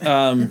say?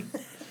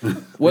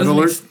 What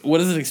alert.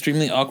 is an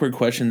extremely awkward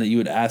question that you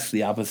would ask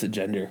the opposite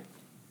gender?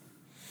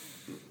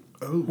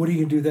 What are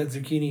you gonna do with that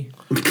zucchini?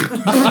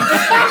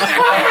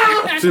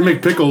 Should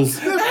make pickles.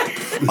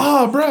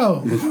 Oh,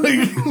 bro.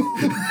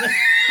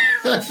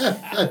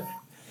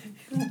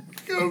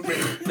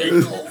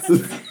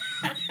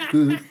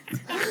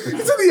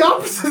 It's the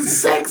opposite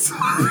sex.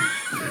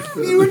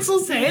 You were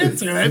supposed to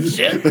answer that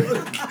shit.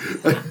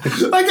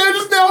 Like, I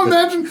just now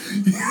imagine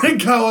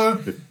Kyle.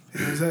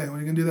 Hey, what are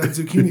you gonna do with that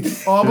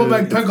zucchini? Oh, I'm gonna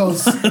make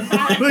pickles. I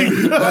like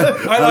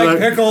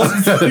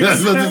pickles. I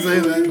was about to say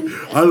that.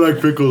 I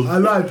like pickles. I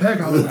like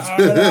pickles.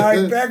 I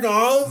like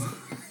pickles.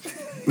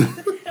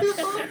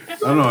 I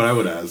don't know what I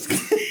would ask.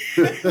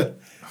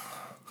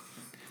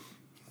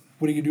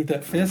 What are you gonna do with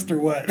that fist or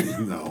what?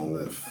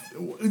 No.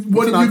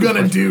 What are you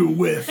gonna do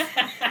with?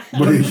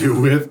 What are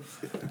you with?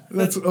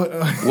 That's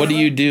What do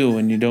you do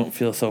when you don't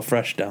feel so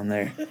fresh down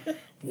there?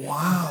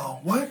 wow.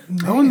 What?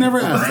 I would never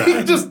ask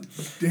that. Just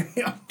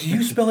damn. Do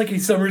you smell like a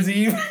summer's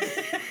eve?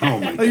 Oh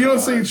my god. Like, you don't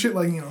say shit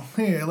like,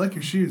 hey, I like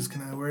your shoes.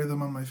 Can I wear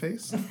them on my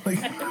face? Like,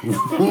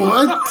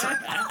 What?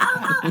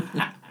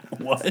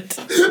 What?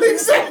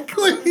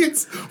 exactly.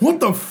 It's what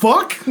the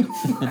fuck?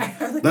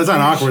 That's not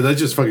awkward. That's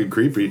just fucking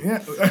creepy. Yeah.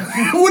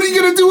 What are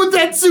you gonna do with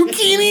that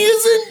zucchini?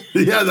 Isn't?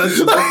 Yeah, that's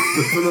another.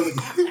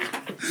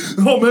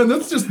 Oh man,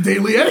 that's just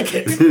daily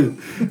etiquette.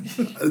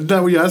 Is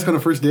that what you ask on a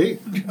first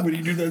date? What do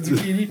you do with that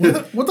zucchini?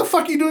 What the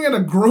fuck are you doing at a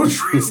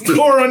grocery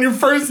store on your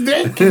first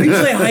date? Can we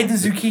play hide the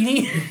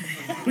zucchini?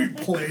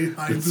 Play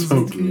hide the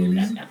So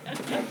zucchini.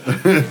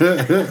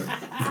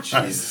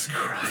 Jesus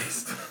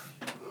Christ.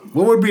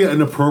 What would be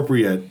an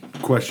appropriate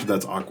question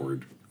that's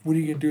awkward? What are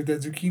you gonna do with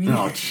that zucchini?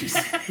 Oh, jeez.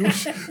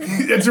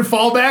 That's your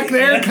fallback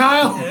there,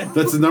 Kyle?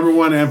 That's the number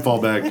one and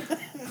fallback.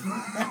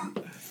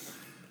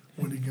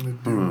 What are you gonna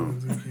do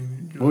with the zucchini?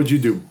 What would you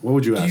do? What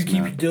would you Do ask? you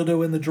keep Matt? your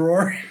dildo in the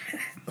drawer?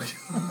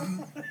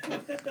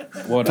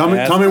 What Tell I me,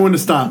 ask- tell me when to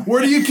stop.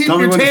 Where do you keep Tell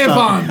me your when to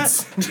stop.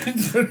 tampons?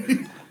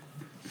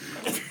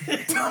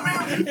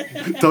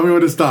 Tell me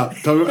when to stop.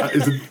 Tell me,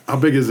 how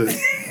big is it?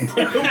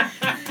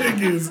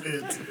 Big is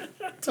it?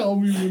 Tell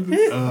me when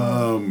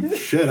to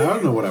Shit, I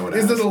don't know what I would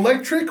Is ask. it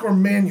electric or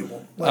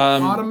manual? Like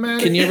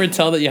automatic? Can you ever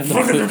tell that you have to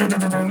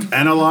put,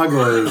 Analog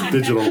or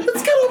digital?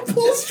 It's got a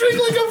pull string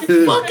like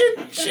a fucking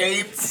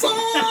chainsaw.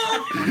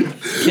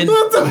 can,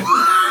 What the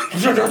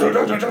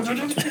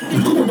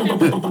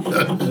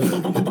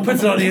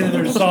Puts it on the end of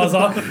their saws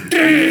off.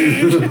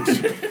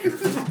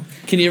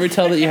 can you ever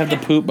tell that you have to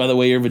poop by the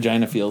way your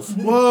vagina feels?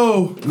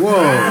 Whoa.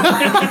 Whoa.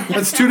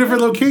 That's two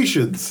different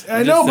locations.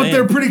 I know, but saying.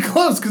 they're pretty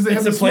close because they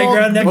have the a small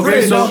playground next to Okay,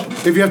 bridge. so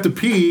if you have to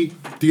pee,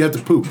 do you have to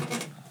poop?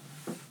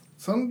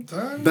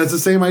 Sometimes. That's the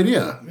same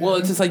idea. Well,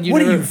 it's just like you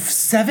What are never you,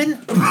 7?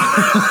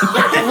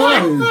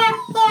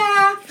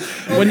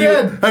 when you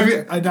Have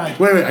you? I died.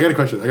 Wait, I got a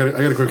question. I got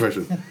a quick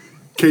question.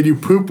 Can you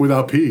poop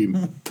without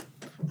peeing?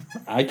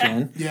 I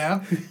can.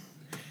 Yeah.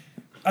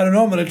 I don't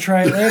know. I'm gonna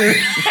try it later.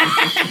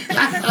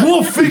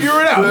 We'll figure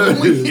it out.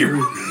 Only here.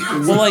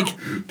 Well, like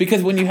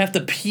because when you have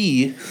to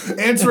pee,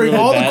 Answering Really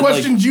all the bad,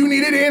 questions you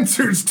needed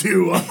answers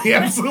to on the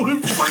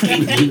Absolute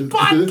fucking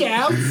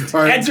podcast.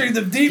 All right. Answering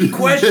the deep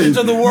questions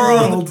of the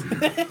world.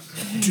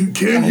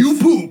 Can you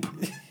poop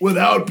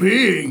without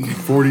peeing?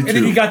 42. And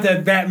then you got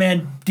that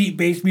Batman deep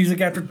bass music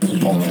after. The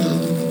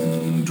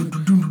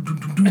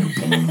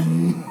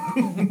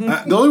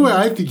only way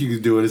I think you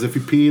could do it is if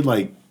you peed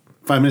like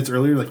 5 minutes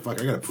earlier, like, fuck,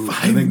 I gotta poop.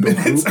 5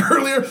 minutes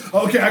earlier.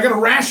 Okay, I gotta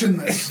ration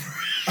this.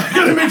 I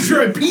gotta make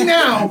sure I pee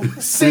now,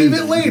 save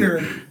it later,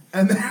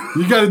 and then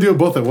You gotta do it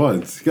both at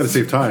once. You gotta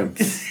save time.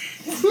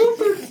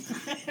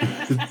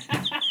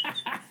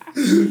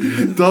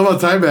 It's all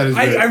about time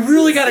management. I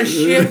really gotta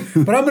shit,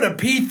 but I'm gonna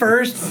pee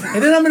first,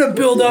 and then I'm gonna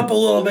build up a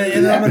little bit,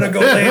 and then I'm gonna go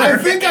I later.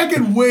 think I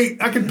can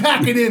wait. I can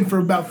pack it in for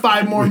about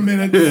 5 more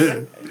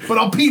minutes, but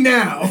I'll pee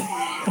now.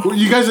 Well,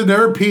 you guys have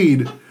never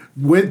peed,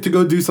 went to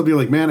go do something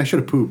like, man, I should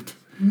have pooped.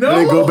 No.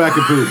 And then go back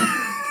and poop.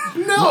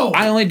 No.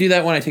 I only do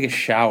that when I take a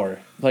shower.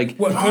 Like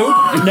What,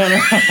 poop?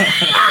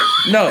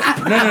 no.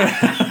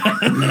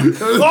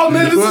 Oh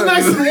man, this is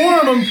nice and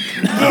warm.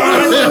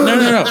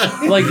 No.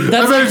 Like I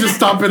that's better just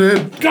stop it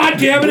in. God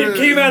damn it, it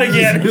came out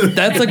again.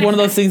 that's like one of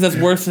those things that's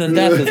worse than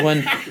death is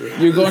when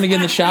you're going to get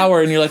in the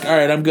shower and you're like, all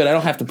right, I'm good, I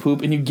don't have to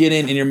poop, and you get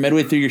in and you're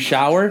midway through your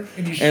shower and,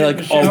 you you're shit like,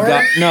 in the oh shower?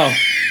 god, no,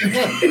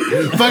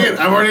 Fuck it,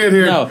 I'm already in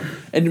here. no.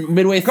 And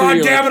midway through, God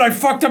you're damn like, it! I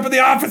fucked up in the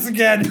office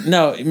again.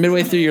 no,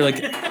 midway through, you're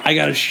like, I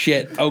gotta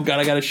shit. Oh God,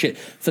 I gotta shit.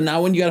 So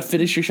now when you gotta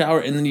finish your shower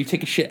and then you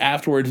take a shit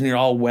afterwards and you're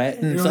all wet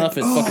and stuff,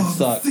 it fucking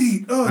sucks.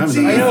 I'm I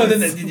done. know.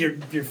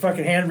 Then your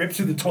fucking hand rips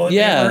through the toilet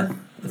Yeah, paper.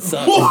 it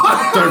sucks.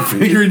 Start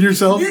fingering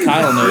yourself.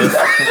 Kyle knows.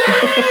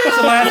 That's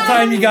the last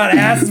time you got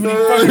ass when you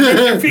fucking put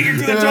your finger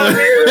through the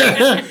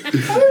toilet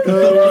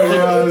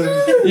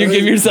paper. You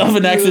give yourself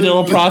an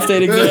accidental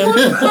prostate exam.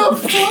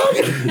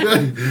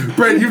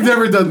 Brett, you've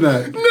never done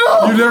that.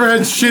 No. You've never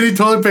had shitty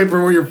toilet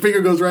paper where your finger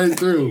goes right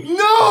through.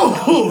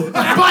 No!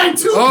 By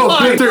 2 Oh,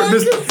 ply.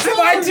 Mr.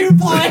 My 2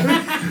 ply.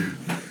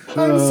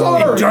 I'm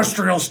sorry.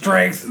 Industrial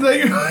strength.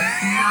 Like,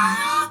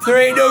 There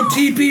ain't no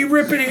TP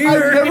ripping I've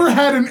here. never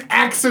had an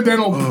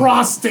accidental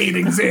prostate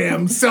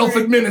exam,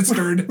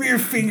 self-administered. Where you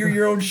finger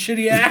your own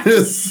shitty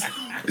ass.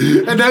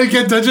 And now you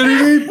can't touch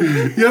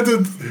anything? You have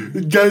to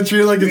gotta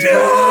treat it like it's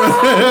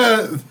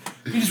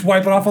You just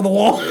wipe it off on the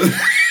wall.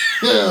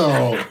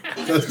 Oh,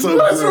 that's so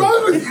What's gross.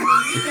 wrong with you?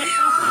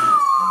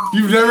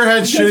 You've never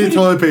had shitty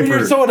toilet when you're paper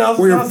at someone else's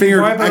where your house, finger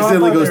you wipe it off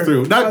accidentally on goes their-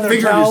 through. on Not their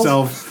finger towels.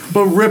 yourself,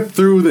 but rip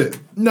through it.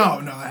 No,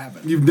 I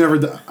haven't. You've never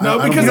done. No,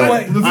 I because don't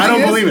I- believe it. the I don't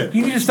thing is, believe it.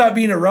 You need to stop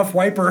being a rough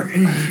wiper.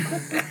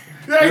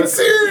 I'm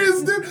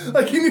serious, dude.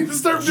 Like, you need to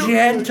start doing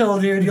Gentle,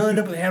 dude. You'll end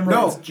up with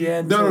hemorrhoids. No,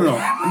 Gentle. no.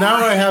 Now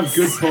I have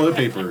good toilet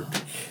paper.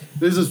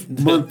 There's this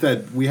month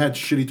that we had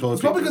shitty toilet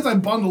It's paper. probably because I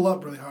bundle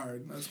up really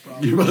hard. That's the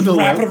problem. You bundle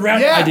Wrap it up.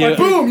 around. Yeah, I do. like,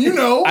 boom, you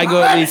know. I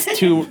go at least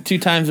two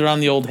times around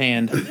the old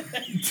hand. times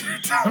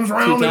Two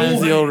around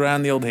times the old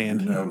around the old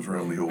hand. That was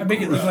around the old. I make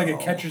it look like a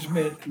catcher's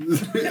mitt.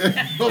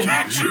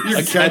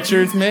 A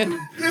catcher's mitt.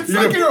 It's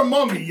like you're a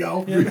mummy,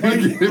 yo. You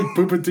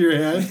poop into your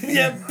head.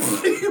 Yep.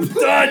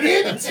 Done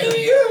into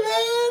you,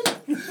 man.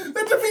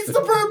 That defeats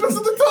the purpose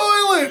of the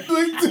toilet.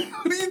 Like,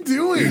 what are you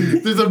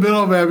doing? There's a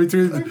middleman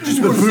between the See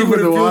poop what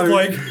and it the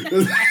water.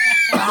 feels like.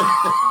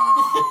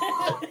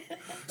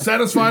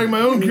 Satisfying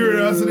my own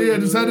curiosity, I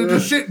decided to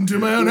shit into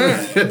my own hand.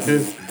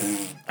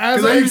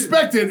 As I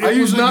expected, I it was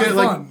usually not get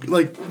fun.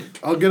 like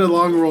I'll get a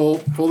long roll,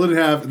 fold it in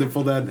half, and then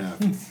fold that in half.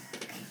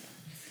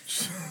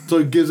 So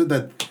it gives it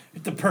that.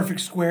 It's the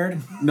perfect squared.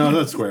 No,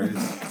 not square.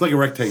 It's like a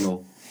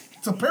rectangle.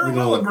 It's a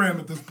parallelogram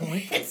at this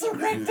point. It's a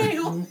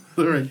rectangle.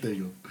 A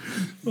rectangle.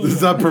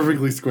 It's not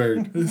perfectly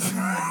squared.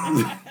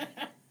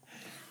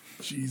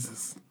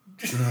 Jesus.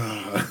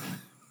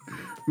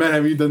 Matt,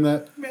 have you done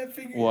that?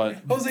 What?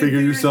 Jose Figure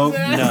fingers yourself?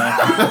 his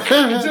ass.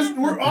 No. Just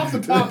we're off the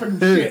topic of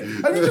shit.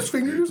 Have you just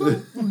fingered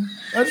yourself?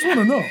 I just want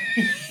to know.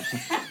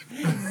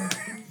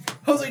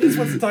 Jose just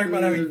wants to talk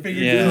about how he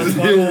figured Yeah. his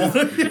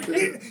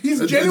butthole.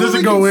 He's It genuinely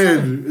doesn't go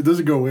concerned. in. It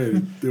doesn't go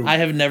in. I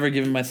have never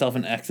given myself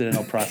an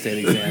accidental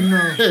prostate exam.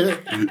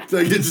 It's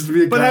like it's just to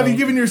be a But cow. have you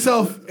given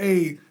yourself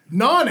a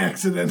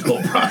non-accidental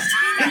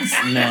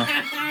prostate? No.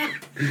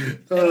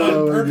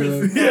 Oh, my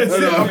purpose. God. Yes,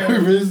 On yeah.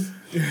 purpose.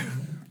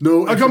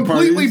 No, A extra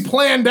completely parties.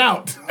 planned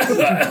out.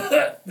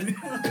 I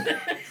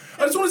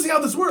just want to see how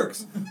this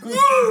works. No,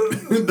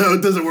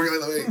 it doesn't work like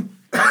that way.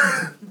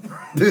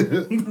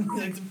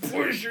 Like,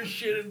 push your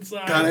shit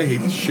inside. God, I hate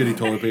shitty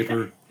toilet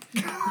paper.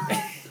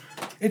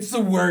 It's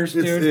the worst,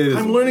 It dude. is.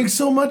 I'm learning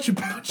so much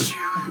about you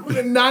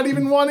and not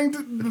even wanting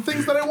the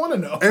things that I want to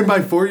know. And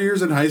by 4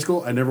 years in high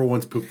school, I never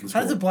once pooped in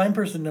How does a school. blind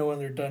person know when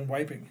they're done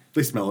wiping?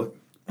 They smell it.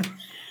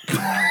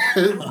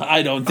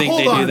 I don't think Hold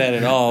they do on. that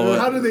at all. but-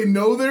 How do they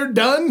know they're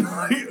done?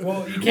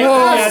 Well, you can't Well,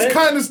 look at it's it.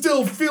 kind of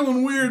still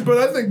feeling weird, but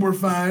I think we're You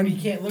fine.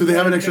 can't look Do they at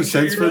have it an and extra make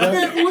sure sense you're for not-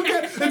 that? Look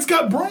at it's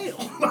got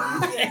braille.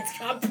 It's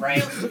got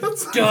braille.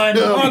 Done.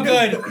 Oh,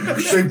 good.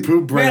 They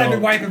poop braille. Man, I've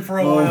been wiping for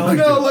a Oh while. my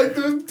No, like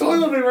the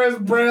toilet paper has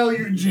braille,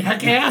 you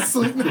jackass.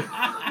 Like,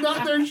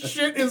 not their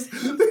shit is.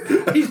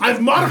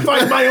 I've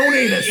modified my own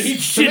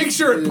anus to make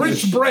sure it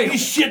prints braille. He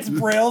shits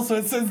braille, so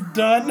it says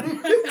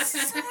done.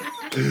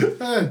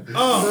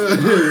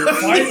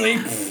 Finally.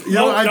 You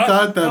know, I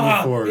thought that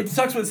before. It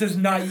sucks when it says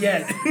not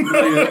yet.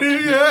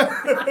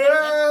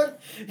 Yeah.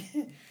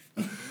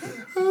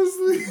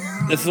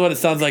 This is what it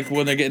sounds like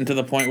when they're getting to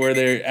the point where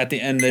they're at the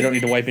end. They don't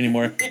need to wipe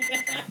anymore.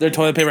 Their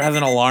toilet paper has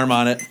an alarm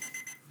on it.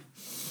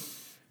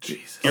 Do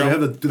they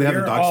have the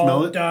You're dog all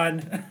smell it?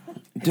 done.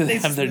 Do they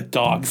have their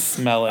dog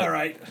smell it? All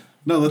right.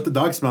 No, let the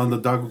dog smell and the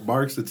dog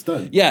barks, it's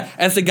done. Yeah,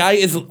 as the guy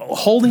is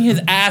holding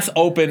his ass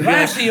open. being like,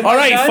 Lashley, am all I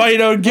right, done?"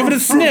 Fido, give it a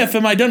sniff.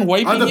 Am I done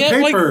wiping On the yet?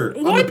 paper. Like,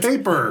 On what? the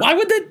paper. Why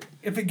would they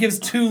If it gives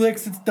 2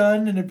 licks, it's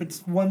done, and if it's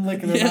 1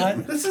 lick and they're Yeah.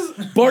 not, This is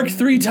bark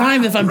 3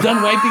 times if I'm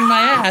done wiping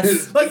my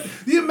ass? like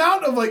the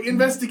amount of like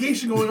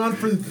investigation going on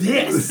for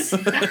this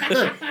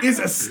is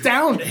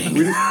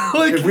astounding.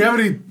 Like, If we have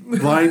any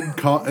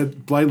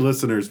blind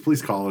listeners,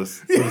 please call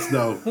us. Let us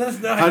know. let us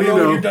know How how do you you know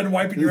when know? you're done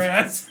wiping your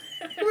ass.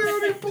 we're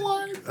already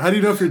blind. How do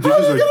you know if your dick How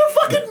is are you like...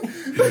 gonna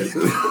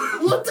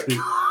fucking what the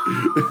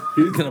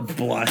He's gonna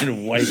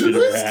blind wipe it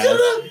Who's ass.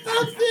 gonna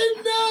fucking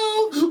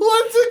know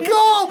what's it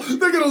called?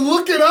 They're gonna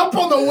look it up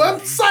on the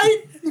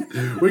website.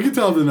 We can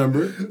tell them the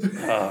number.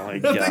 Oh my They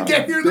god.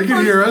 can't hear They the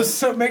can hear us.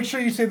 So make sure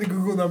you say the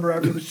Google number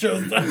after the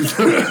show's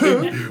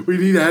done. We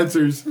need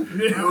answers. I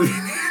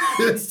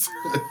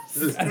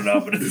don't know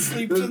if I'm going to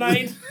sleep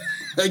tonight.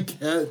 I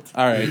can't.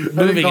 All right, I didn't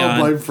moving call on.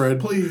 blind Fred.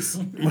 Please.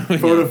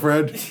 Photo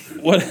Fred.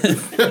 What?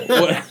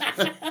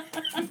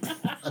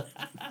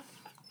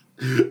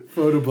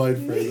 Photo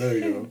blind Fred. There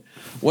you go.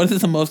 What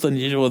is the most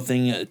unusual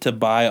thing to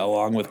buy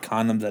along with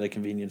condoms at a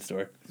convenience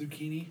store?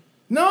 Zucchini.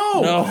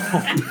 No. No,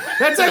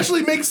 That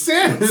actually makes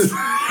sense.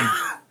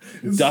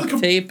 duct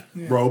tape,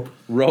 Rope.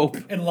 rope,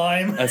 And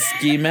lime. a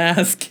ski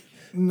mask,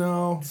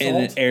 No. and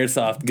an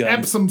airsoft gun.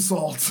 Epsom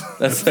salt.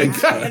 That's like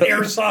An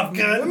airsoft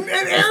gun. An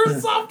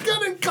airsoft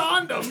gun and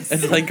condoms.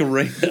 it's like a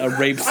rape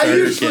I starter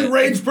usually kit.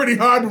 rage pretty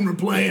hard when we're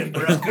playing.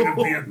 It's gonna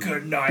be a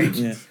good night.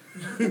 Yeah.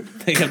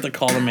 They have to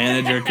call the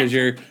manager because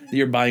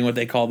you're buying what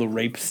they call the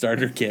rape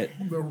starter kit.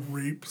 The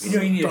rape. You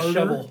know you need a starter.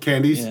 shovel.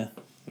 Candies. Yeah,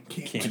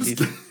 Can't candies.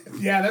 just-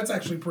 yeah, that's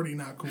actually pretty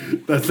not cool.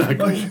 That's not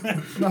cool.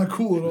 Like, not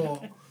cool at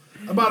all.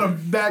 About a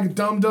bag of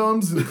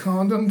dum-dums and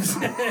condoms.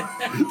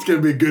 It's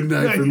gonna be a good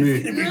night for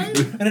me. And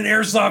an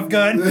airsoft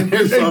gun.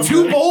 And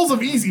 2 bowls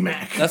of Easy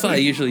Mac. That's what I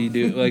usually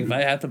do. Like if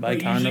I have to buy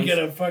You usually get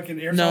condoms. a fucking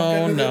airsoft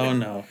No, gun.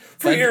 no.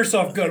 Free If I-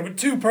 airsoft gun with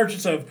 2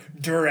 purchase of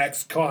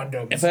Durex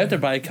condoms. If I have to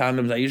buy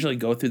condoms, I usually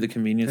go through the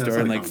convenience Yeah, store it's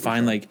and not like a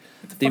condom find shop.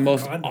 like the fucking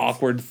most condoms?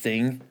 awkward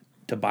thing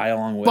to buy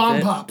along with Bomb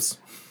it, pops.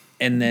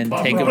 and then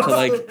take them to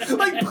like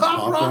Like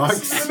pop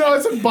rocks. rocks? No, I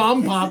said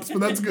bomb pops, but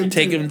that's good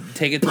take too.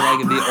 it to like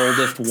the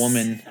oldest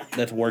woman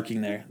that's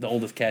working there, the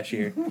oldest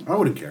cashier. I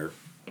wouldn't care.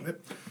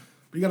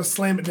 You gotta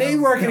slam it down. They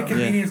work at a Yeah.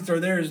 convenience store.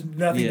 There is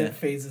nothing Yeah. that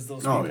phases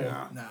those Oh people.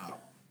 yeah. No.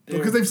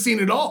 Because they've seen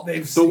it all.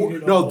 They've seen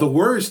it No, all. the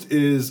worst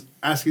is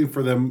asking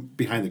for them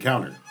behind the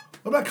counter.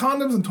 What about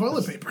condoms and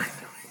toilet paper?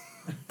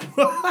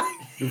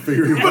 And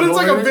figuring But it's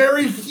like a out-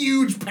 very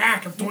huge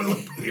pack of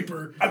toilet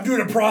paper. I'm doing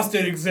a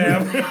prostate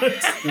exam.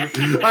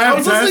 I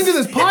was listening to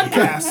this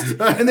podcast,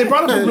 and they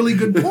brought up a really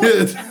good point.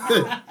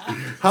 So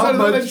How I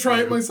decided to much? try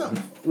it myself.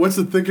 What's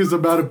the thickest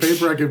amount of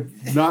paper I can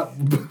not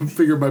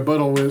figure my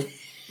butthole with?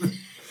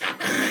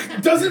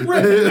 Doesn't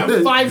rip.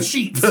 About 5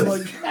 sheets.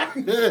 Like,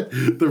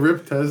 The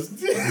rip test.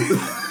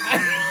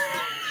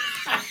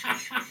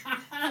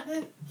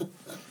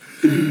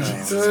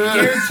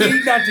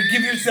 Guaranteed not to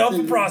give yourself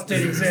a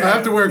prostate exam. I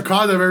have to wear a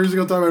condom every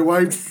single time I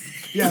wipe.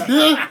 yeah.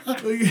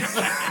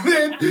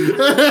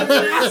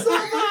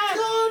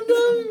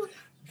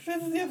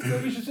 This is the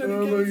episode we should show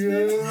Oh you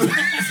my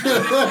guys.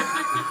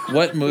 God.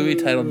 What movie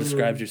title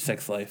describes your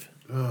sex life?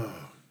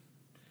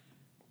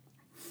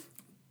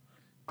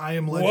 I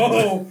am legend.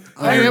 Whoa.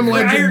 I am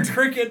Iron legend.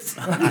 crickets.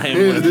 I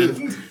am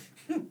legend.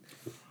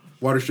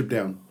 Watership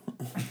down.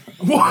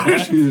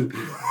 Watership.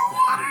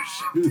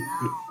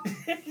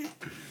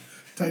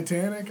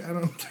 Titanic. I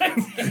don't.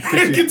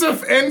 It gets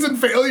ends in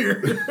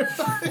failure.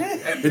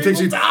 It takes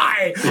you.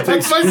 Die.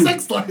 That's my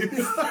sex life.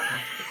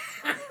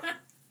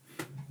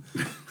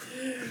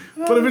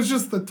 But if it's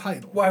just the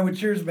title, Why,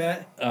 what's yours,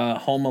 Matt?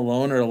 Home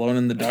Alone or Alone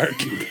in the Dark?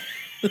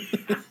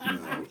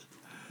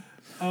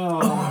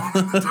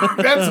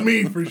 that's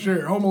me for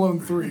sure. Home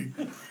Alone 3.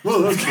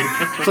 Well, okay.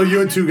 So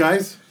you and 2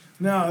 guys?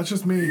 No, it's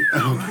just me.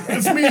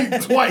 It's me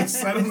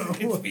twice. I don't know.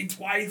 It's me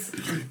twice.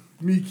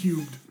 Me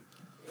cubed.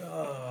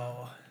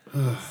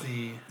 Let's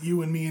see.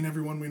 You and me and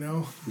everyone we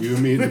know. You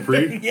and me and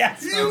Dupree?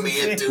 Yes. You,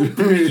 me, and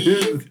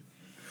Dupree.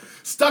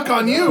 Stuck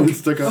on you.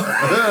 Stuck up.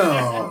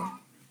 Oh.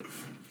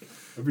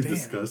 That'd be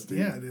disgusting.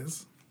 Yeah, it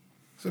is.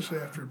 Especially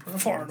after a problem.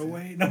 Far and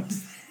away. No.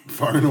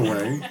 Far and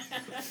away.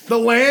 The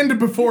land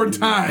before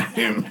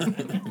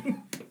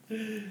time.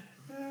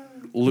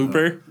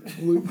 Looper.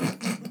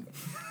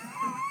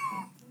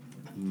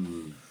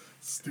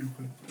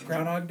 Stupid.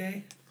 Groundhog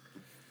Day.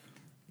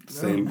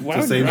 Same. Why The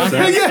would same you-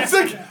 set. Yeah, it's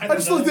like, I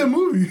just looked at a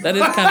movie. That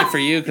is kind of for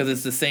you because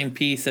it's the same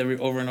piece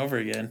over and over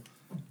again.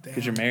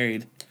 Because you're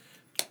married.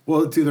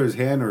 Well, it's either his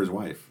hand or his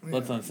wife.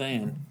 That's what I'm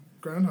saying.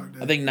 Groundhog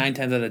Day. I think 9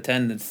 times out of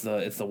 10 it's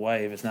the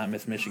wife. It's not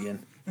Miss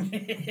Michigan.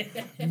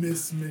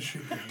 Miss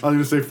Michigan. I was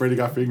gonna say Freddie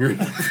got fingered.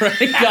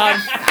 Got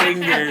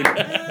fingered.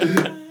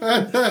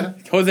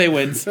 Jose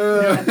wins.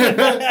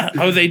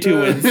 Jose 2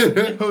 wins.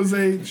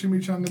 Jose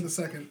Chimichanga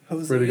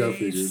II. Freddie got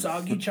fingered.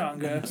 Soggy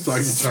Chonga.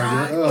 Soggy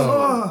Chonga.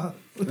 Oh,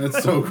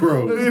 that's so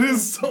gross. It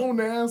is so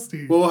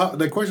nasty. Well,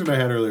 the question I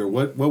had earlier: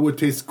 what would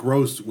taste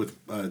gross with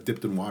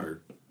dipped in water?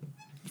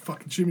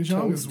 Fucking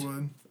chimichangas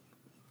would.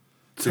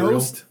 Cereal?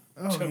 Toast?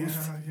 Oh,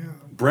 Toast. yeah.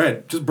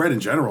 Bread, just bread in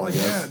general, I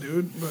guess. Yeah,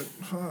 dude. But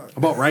fuck. How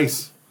about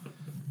rice?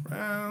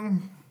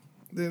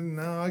 Then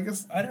no, I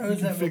guess I don't know. you Is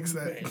can that fix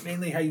that.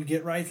 mainly how you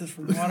get rice is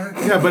from water?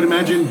 Yeah, but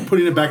imagine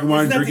putting it back in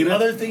water Isn't and that drinking the it.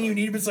 other thing you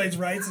need besides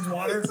rice is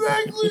water?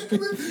 Exactly.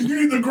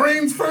 You need the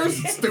grains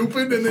first,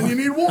 stupid, and then you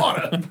need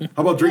water.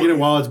 How about drinking it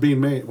while it's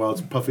being made, while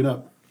it's puffing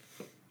up?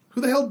 Who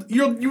the hell?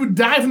 You would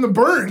die from the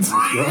burns.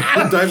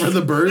 Die for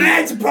the bird.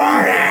 It's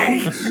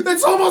burning!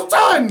 It's almost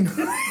done.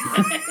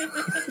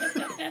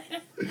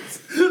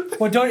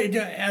 Well, don't you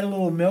add a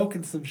little milk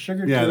and some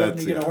sugar Yeah, to it and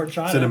that's you get a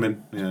horchata?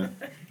 cinnamon. Yeah,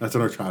 that's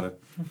an horchata.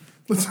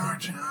 Let's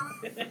start.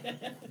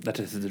 That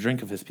is the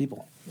drink of his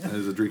people. That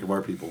is a drink of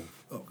our people.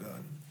 Oh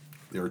god.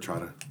 The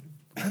horchata.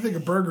 I think a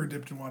burger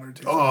dipped in water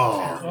too.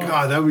 Oh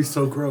God, that would be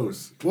so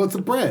gross. Well, it's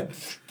a bread.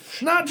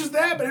 Not just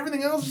that, but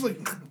everything else is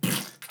like.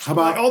 How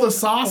about all the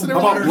sauce and How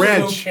about everything.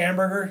 ranch? Smoked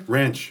hamburger.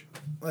 ranch?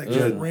 Like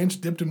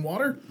ranch dipped in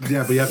water.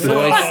 Yeah, but you have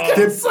Soy-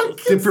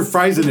 to dip your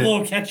fries in A it.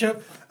 little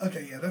ketchup.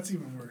 Okay, yeah, that's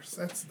even worse.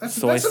 That's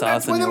Soy sauce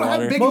that's why in they your don't have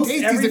water. big Most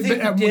tasties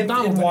everything at dipped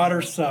McDonald's. in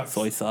water sucks.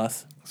 Soy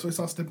sauce. Soy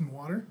sauce dipped in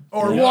water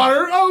or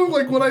water. Oh,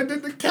 like what I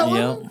did to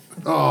Kellen. Yep.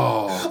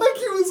 Oh, Like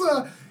he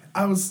was.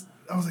 I was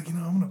like,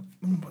 I'm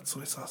gonna put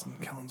soy sauce in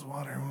Kellen's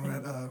water. When we were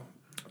at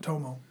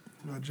Tomo,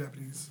 a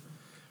Japanese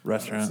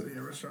Restaurant.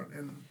 restaurant,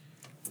 and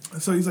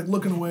so he's like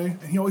looking away,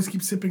 and he always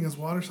keeps sipping his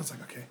water. So I was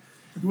like, okay,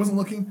 he wasn't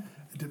looking.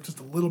 I dipped just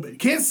a little bit. You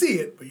can't see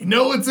it, but you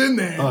know it's in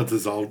there. oh, it's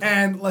dissolved.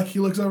 And like he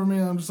looks over me,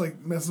 and I'm just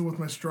like messing with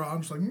my straw.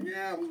 I'm just like,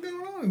 yeah, what's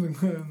going on? And then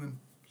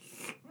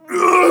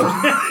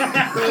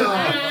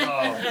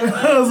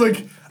I was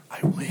like,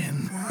 I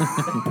win.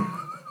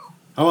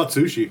 How about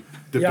sushi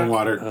dipped Yeah. in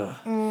water?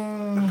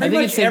 I think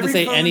much it's safe to every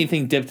say time-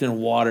 anything dipped in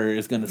water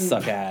is going to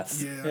suck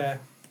ass. Yeah.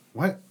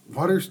 What?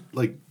 Water's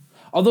like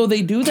Although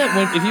they do that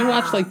when if you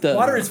watch like the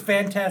Water is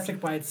fantastic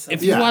by itself.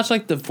 if you Yeah. watch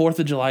like the 4th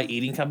of July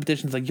eating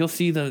competitions, like you'll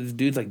see those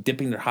dudes like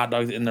dipping their hot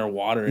dogs in their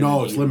water. and no,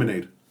 then it's eating-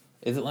 lemonade.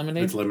 Is it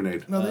lemonade? It's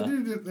lemonade. No, they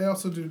do. They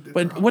also do. dip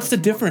But their what's the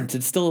hot dogs in water. difference?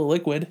 It's still a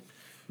liquid.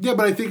 Yeah,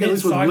 but I think at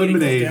It's least with soggy, it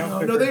goes lemonade,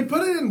 down. No, they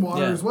put it in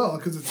water Yeah. as well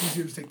because it's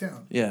easier to take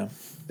down. Yeah.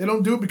 They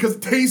don't do it because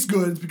it tastes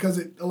good. It's because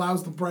it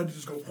allows the bread to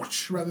just go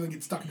whoosh rather than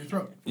get stuck in your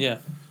throat. Yeah.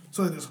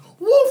 So they just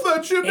wolf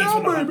that shit Hates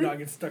down, when a hot baby. dog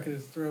gets stuck in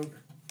his throat.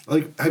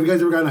 like, have you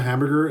guys ever gotten a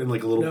hamburger and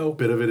like a little No.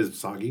 bit of it is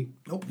soggy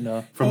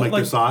No. from Oh, like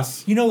their like-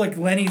 sauce? You know, like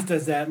Lenny's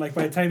does that. Like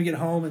by the time you get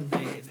home, and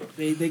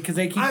they because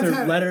they keep I've their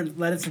had-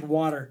 lettuce in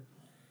water.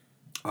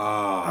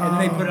 And then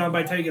they put it on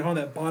by the time you get home.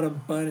 That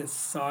bottom bun is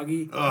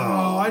soggy.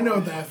 Oh, I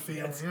know that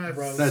feeling.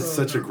 gross. That's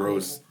so such a not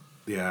gross,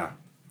 yeah,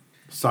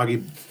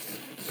 soggy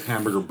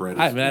hamburger bread.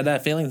 I haven't had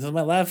that feeling since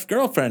my last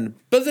girlfriend.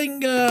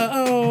 Bazinga!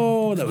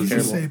 Oh, that was You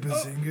say terrible.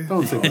 bazinga.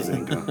 Don't say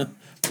bazinga.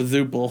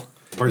 Bazoople.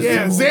 Or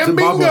Yeah,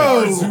 Zimbabwe.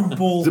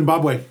 Zambingo.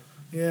 Zimbabwe.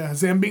 Yeah,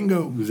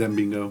 Zambingo.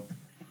 Zambingo.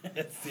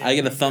 I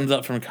get a thumbs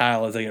up from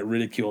Kyle as I get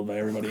ridiculed by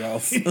everybody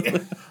else.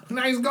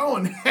 Nice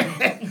going.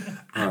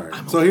 All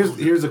right. So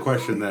here's a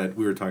question that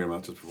we were talking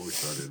about just before we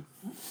started.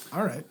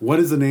 All right. What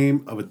is the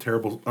name of a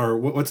terrible, or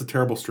what's a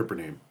terrible stripper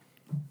name?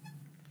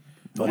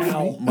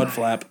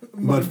 Mudflap.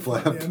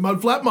 Mudflap. Yeah,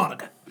 Mudflap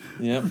Monica.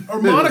 Yep.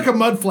 Or Monica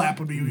Mudflap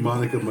would be.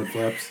 Monica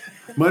Mudflaps.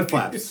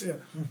 Mudflaps. Yeah.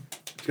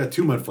 She's got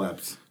 2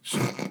 mudflaps.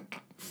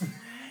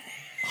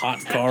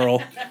 Hot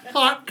Carl.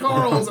 Hot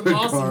Carl is an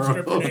awesome Carl.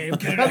 stripper name.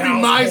 That'd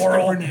be my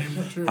stripper name.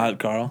 For sure. Hot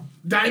Carl.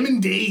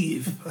 Diamond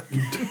Dave.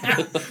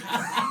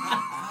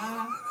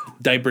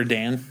 Diaper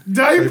Dan.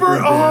 Diaper.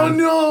 Dan. Oh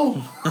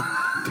no.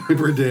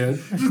 Diaper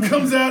Dan. Just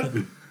comes out.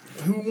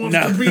 Who wants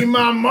No. to be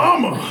my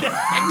mama?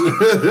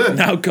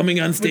 Now coming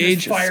on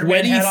stage, fireman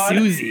Sweaty hat on.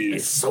 Susie.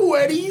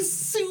 Sweaty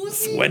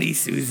Susie. Sweaty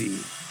Susie.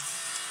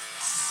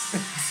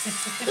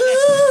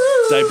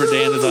 Diaper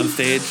Dan is on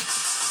stage.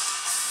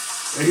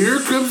 And here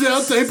comes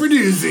out Diaper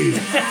Doozy.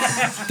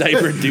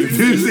 Diaper Dude.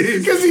 Doozy.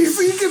 Because he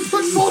can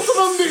put both of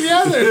them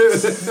together.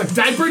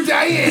 Diaper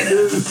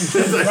Diana.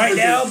 Right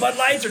now, Bud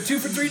Lights are 2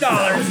 for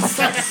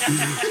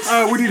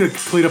 $3. We need to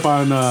clean up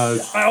on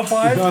Aisle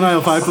 5.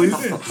 aisle 5, please.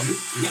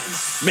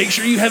 Make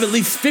sure you have at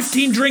least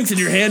 15 drinks in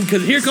your hand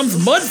because here comes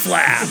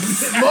Mudflap.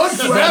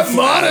 Mudflap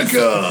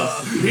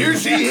Monica. Here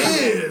she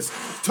is.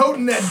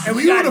 Toting that And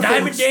we got beautiful.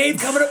 Diamond Dave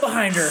coming up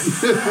behind her.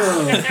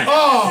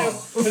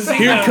 Oh,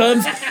 Here it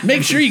comes.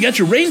 Make sure you got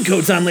your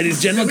raincoats on, ladies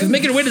and gentlemen, because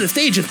making her way to the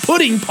stage is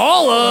Pudding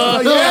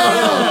Paula.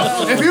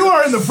 yeah. If you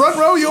are in the front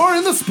row, you're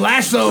in the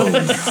splash zone.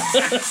 That's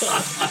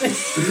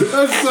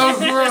so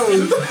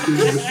gross.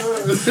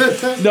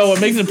 No,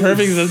 what makes it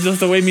perfect is just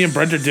the way me and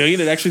Brent are doing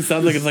it. It actually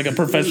sounds like it's like a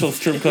professional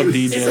strip club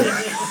DJ.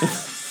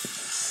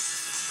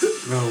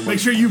 Oh my, Make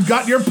sure you've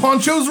got your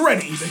ponchos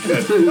ready.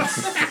 Because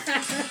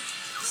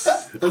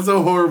that's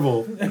so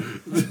horrible.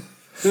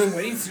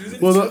 Wait, Susan,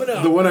 Well, coming the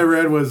up. one I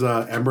read was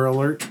Amber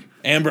Alert.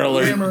 Amber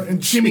Alert. Hammer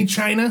and Jimmy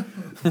China.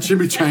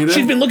 Jimmy China.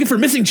 She's been looking for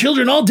missing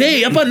children all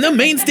day. Up on the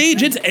main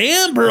stage, it's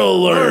Amber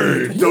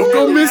Alert. Don't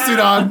go miss it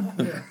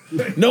on.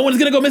 No one's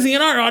going to go missing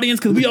in our audience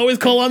because we always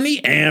call on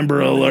the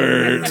Amber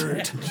Alert.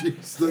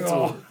 Jeez, that's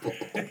horrible.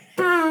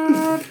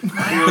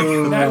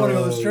 Now I want to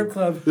go to the strip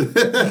club.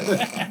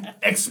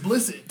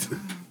 Explicit.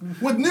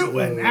 With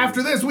Newton.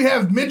 After this, we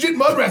have midget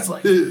mud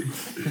wrestling.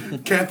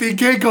 Kathy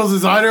Kinkles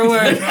is on her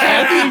way.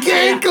 Kathy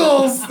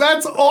Kinkles.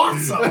 That's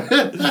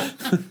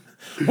awesome.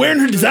 Wearing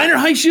her designer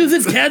high shoes,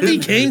 it's Kathy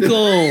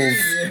Kinkles.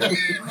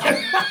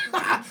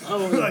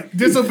 Like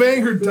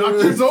disobeying her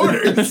doctor's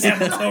orders.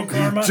 So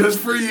karma. Just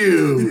for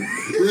you.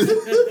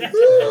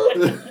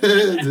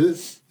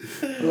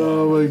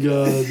 Oh my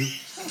god.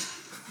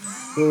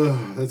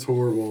 That's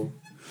horrible.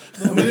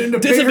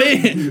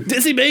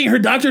 Disobeying her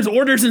doctor's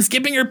orders and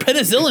skipping her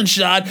penicillin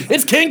shot,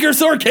 it's Canker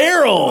Sore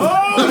Carol.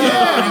 Oh,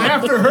 yeah. And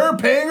after her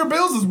paying her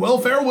bills is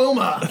Welfare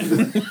Wilma.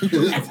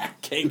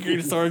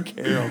 Canker Sore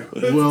Carol.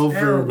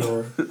 Welfare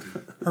bill.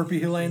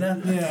 Herpy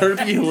Helena. Yeah.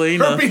 Herpy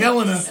Helena. Herpy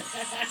Helena.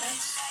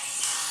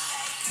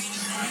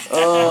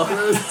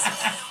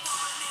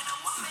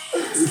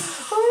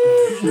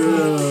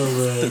 Oh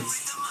man.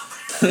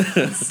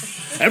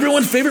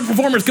 Everyone's favorite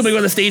performer is coming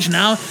on the stage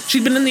now.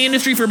 She's been in the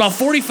industry for about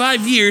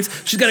 45 years.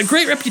 She's got a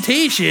great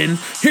reputation.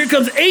 Here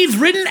comes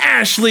AIDS-ridden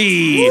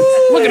Ashley.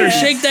 Look at her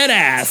shake that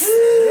ass.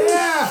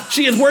 Yeah.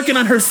 She is working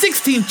on her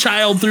 16th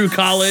child through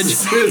college.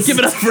 Give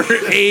it up for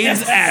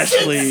AIDS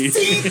Ashley.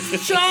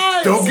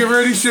 Child. Don't give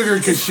her any sugar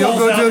because she'll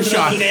go to a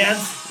shot.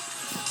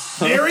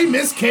 Mary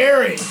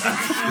miscarried.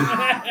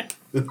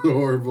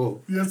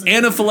 Horrible. Yes.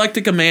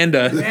 Anaphylactic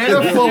Amanda.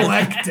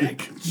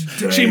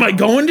 Anaphylactic. She might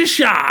go into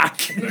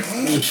shock.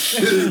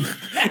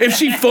 If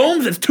she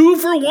foams, it's 2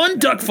 for 1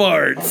 duck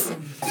farts.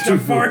 Duck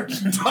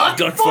farts.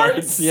 Duck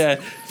farts, yeah.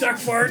 Duck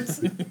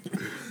farts.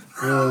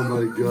 Oh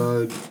my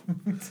god.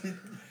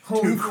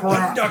 Holy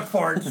crap. Duck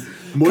farts.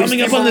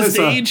 Coming up on the Melissa.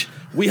 stage,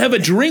 we have a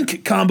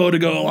drink combo to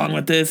go along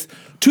with this.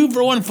 2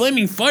 for 1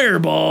 flaming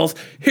fireballs.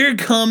 Here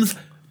comes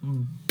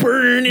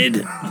Burned.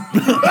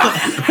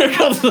 Here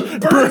comes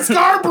Burn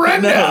Scar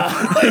Brenda.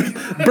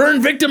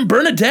 Burn victim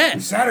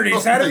Bernadette. Saturday, on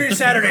You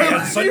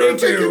Sunday were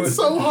thinking too.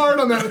 so hard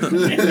on that.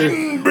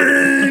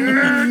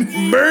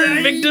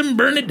 Burn victim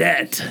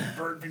Bernadette.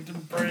 Burn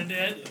victim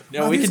Bernadette.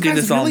 No, we could do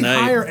this all really night.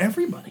 Hire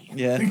everybody.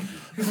 Yeah.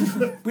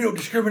 We don't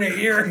discriminate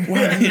here.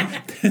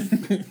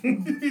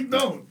 You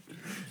don't.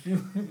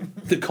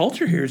 The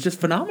culture here is just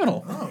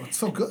phenomenal. Oh, it's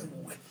so good.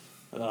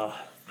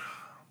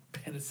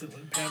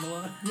 Penicillin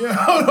Pamela. Yeah,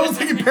 I was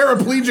thinking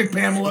paraplegic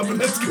Pamela, but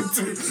that's good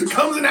too.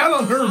 Comes out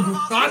on her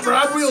hot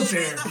rod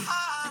wheelchair.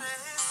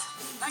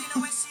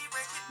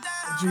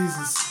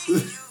 Jesus.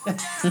 I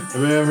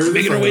mean, I've heard Making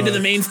this her way song. to the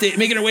main stage,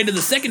 making her way to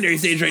the secondary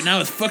stage right now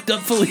is fucked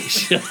up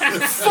Felicia.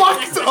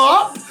 Fucked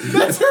up?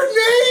 That's her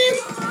name?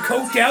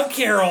 Coked out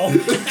Carol.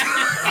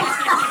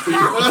 Oh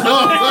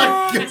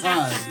my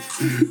god.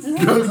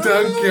 Go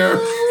down,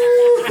 Carol.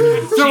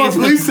 Someone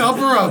please help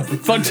her up.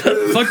 fucked up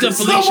Felicia is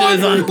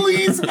Someone on.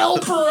 please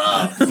help her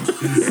up.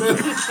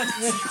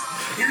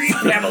 Here you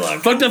Pamela.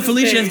 Fucked up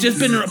Felicia has just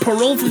been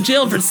paroled from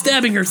jail for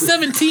stabbing her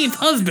 17th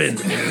husband.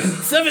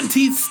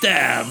 17th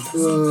stab.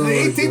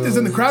 The 18th is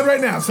in the crowd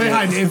right now. Say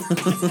hi, Dave.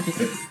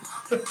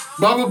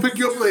 Mom will pick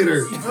you up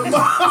later.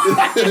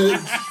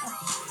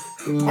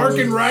 Park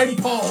and ride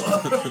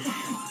Paula.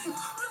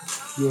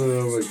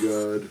 Oh my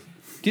god.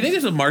 Do you think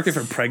there's a market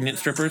for pregnant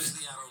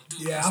strippers?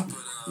 Yeah.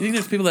 You think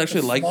there's people that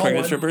actually like Small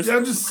pregnant one. strippers?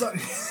 I'm just.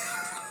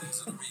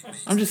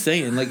 I'm just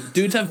saying, like,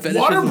 dudes have fetishes.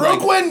 Water with, broke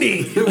like,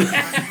 Wendy.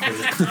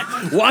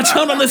 watch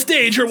out on the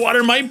stage, her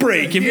water might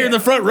break. If you're in the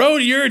front row,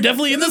 you're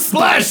definitely in the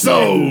splash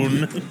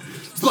zone.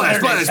 Splash,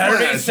 splash,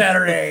 splash.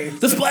 Saturday.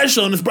 The splash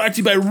zone is brought to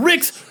you by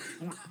Rick's.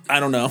 I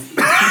don't know.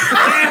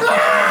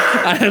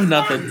 I have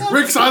nothing.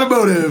 Rick's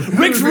Automotive.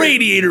 Rick's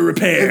Radiator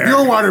Repair.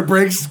 Your water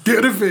breaks,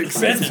 get it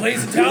fixed. Best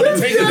place in town to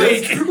take a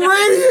leak. Radiate,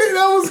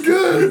 that was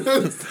good.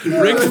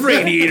 Rick's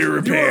Radiator You're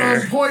on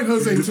Repair. point,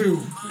 Jose,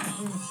 too.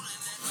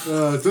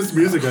 It's this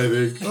music, I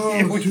think.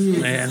 Oh,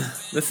 dude. Man,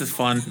 this is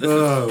fun.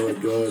 Oh my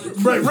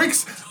god. Right,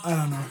 Rick's. I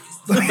don't know.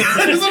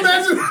 Just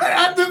imagine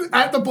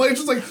at the place,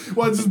 just like,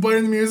 while it's just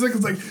playing the music,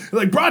 it's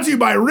like brought to you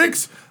by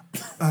Rick's.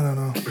 I don't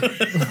know.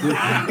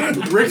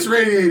 Rick's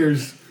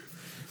Radiators.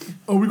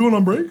 Are we going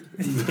on break?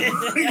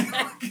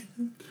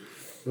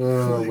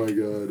 Oh my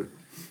god.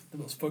 The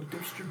most fucked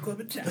up strip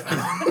club in town.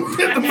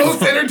 The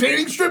most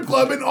entertaining strip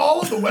club in all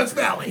of the West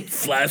Valley.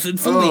 Flaccid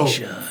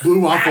Felicia. Oh,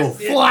 Blue Waffle.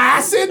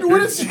 Flaccid?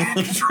 What is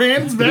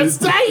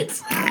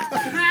transvestite?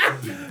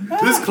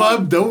 This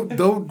club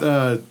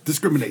don't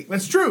discriminate.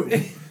 That's true.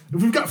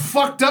 If we've got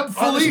fucked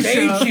up On the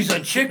stage, Felicia, she's a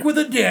chick with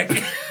a dick.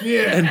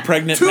 yeah, And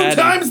pregnant 2 Patty.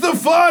 times the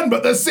fun,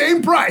 but the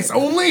same price.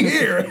 Only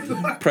here.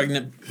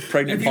 Pregnant If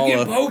you get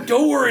Paula. poked,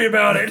 don't worry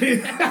about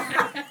it.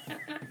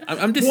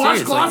 I'm just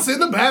serious. Washcloths Like, in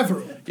the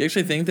bathroom. you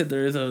actually think that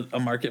there is a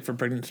market for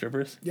pregnant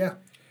strippers? Yeah,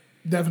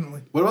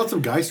 definitely. What about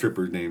some guy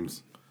stripper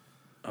names?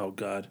 Oh,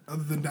 God.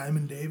 Other than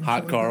Diamond Dave. or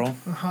Hot something Carl.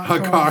 like that.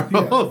 Hot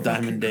Carl.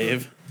 Diamond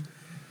Dave.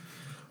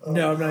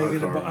 No,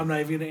 I'm not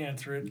even gonna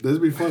answer it.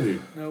 That'd be funny.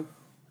 Nope.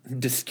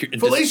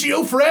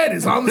 Felicio Fred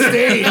is on the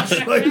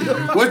stage. Like,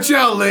 Watch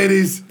out,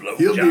 ladies.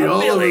 He'll be Blowjob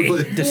all over the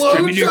Billy. place.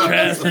 Distributor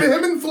blowjobs. Cab.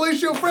 Him and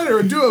Felicio Fred are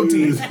a duo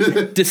team.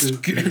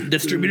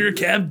 Distributor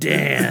Cab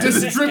Dan.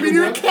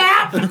 Distributor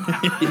cap. He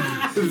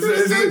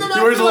Seen them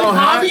out wears a for, little like,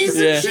 hat. hobbies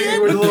Yeah. and He shit.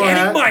 wears a little Kenny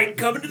hat. Mike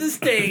coming to the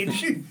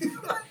stage.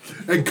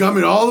 And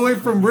coming all the way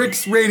from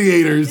Rick's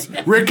Radiators,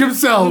 Rick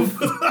himself.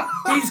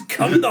 He's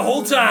coming the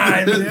whole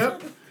time.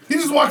 Yep. He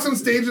just walks on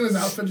stage in his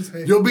outfit, just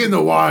hey. You'll be in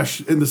the wash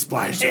in the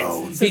splash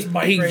zone. He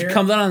Mike right here.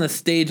 comes out on the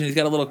stage and he's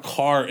got a little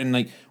cart, and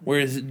like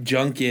where his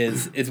junk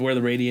is where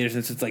the radiators, and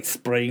it's just like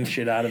spraying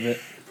shit out of it.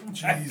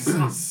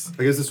 Jesus.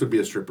 I guess this would be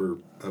a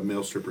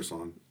male stripper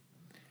song.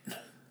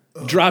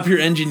 Drop your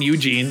engine,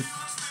 Eugene.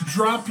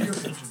 Drop your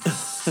engine.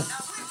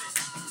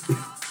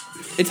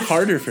 It's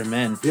harder for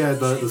men. Yeah,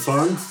 the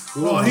songs.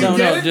 Well, he No,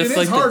 get no, it. just It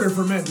like is the- harder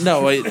for men.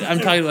 No, I'm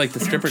talking like the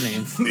stripper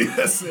names.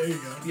 Yes, there you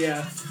go.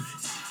 Yeah.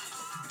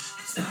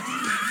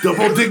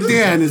 Double Dick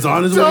Dan is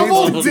on his way.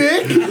 Double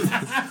dick.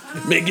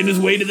 Making his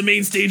way to the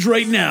main stage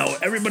right now.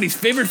 Everybody's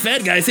favorite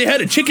fat guy. Say hi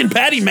to Chicken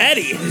Patty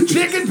Matty.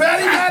 Chicken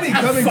Patty Matty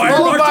coming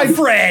followed by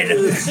Fred.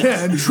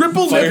 and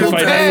triple nipple Firefighter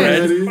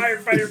Ted. Fred.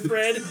 Firefighter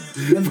Fred.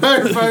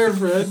 Fire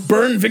Fred.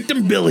 Burn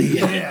victim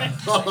Billy.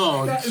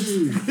 Oh,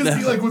 jeez. Is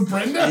he like with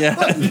Brenda? Yeah,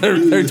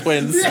 they're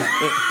twins.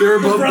 They were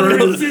both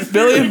burned.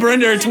 Billy and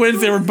Brenda are twins.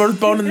 They were both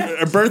both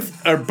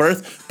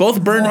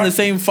burned in the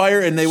same fire,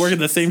 and they work at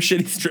the same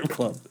shitty strip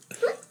club.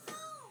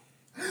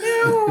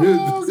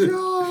 Oh,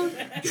 God.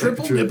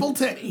 Triple nipple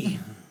Teddy.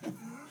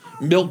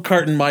 Milk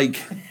carton Mike.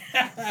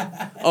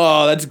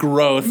 Oh, that's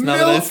gross. Now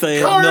that I say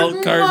it,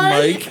 milk carton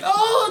Mike.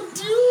 Oh,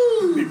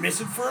 dude. Been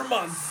missing for a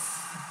month.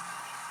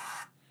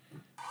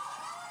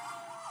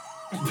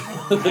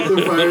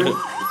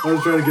 I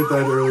was trying to get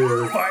that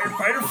earlier.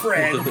 Firefighter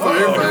Fred.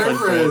 Fire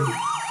Fred.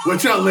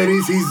 Watch out,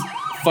 ladies. He's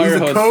Fire a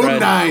hose code Fred.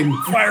 9.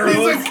 Fire He's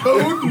hose. a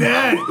code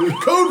 9.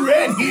 Code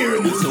red here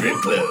in the strip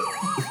club.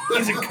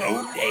 He's a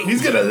code 8.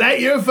 He's going to light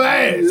your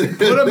fires and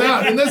put them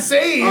out in the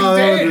same Oh,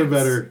 that would have dance. been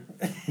better.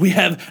 We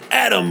have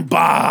Atom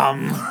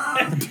Bomb.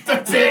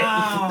 That's it.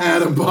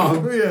 Adam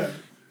Bomb. Yeah.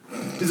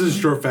 He's a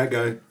short, fat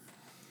guy.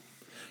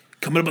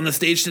 Coming up on the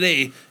stage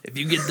today, if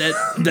you get that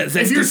If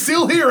you're zesty,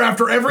 still here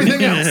after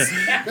everything else.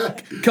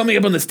 coming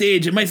up on the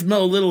stage, it might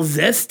smell a little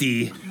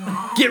zesty.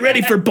 Get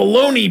ready for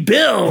Baloney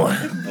Bill.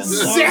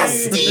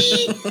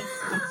 Zesty.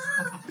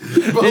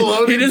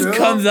 He just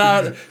comes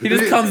out. He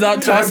just comes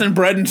out tossing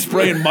bread and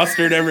spraying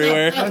mustard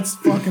everywhere. That's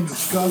fucking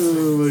disgusting.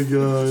 Oh, my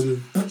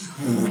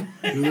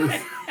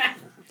God.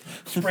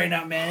 Spraying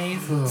out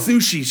mayonnaise.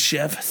 Sushi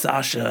chef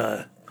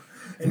Sasha.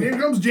 And here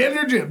comes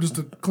Janitor Jim just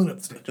to clean up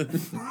the stage.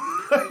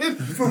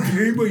 Fucking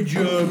hate my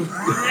job.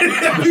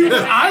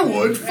 I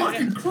would.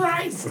 Fucking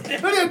Christ.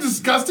 Isn't that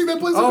disgusting that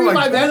place would Oh, be my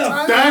by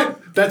that time?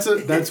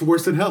 That's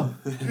worse than hell.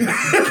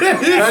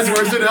 That's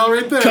worse than hell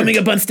right there. Coming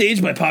up on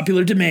stage by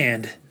popular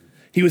demand.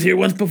 He was here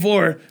once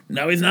before.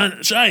 Now he's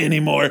not shy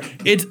anymore.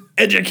 It's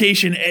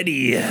Education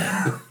Eddie.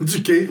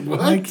 Educate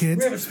what? Hi, kids.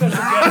 We have a special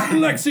guest,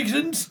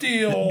 Lexington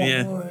Steel.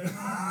 Yeah.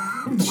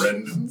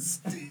 Brendan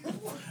Steele.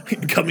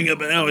 Coming up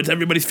now, it's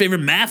everybody's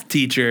favorite math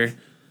teacher,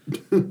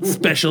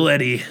 Special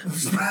Eddie.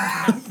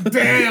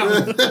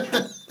 Damn.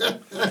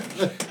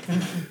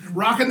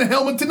 Rocking the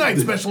helmet tonight,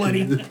 Special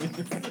Eddie.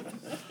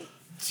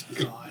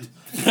 God.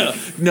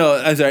 No,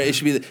 I'm sorry. It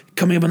should be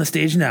coming up on the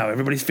stage now.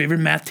 Everybody's favorite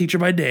math teacher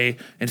by day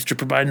and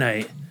stripper by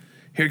night.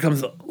 Here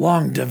comes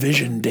Long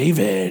Division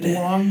David.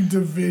 Long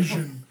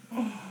division.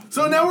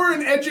 So now we're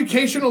in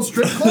educational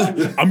strip club?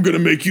 I'm gonna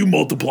make you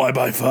multiply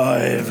by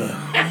 5.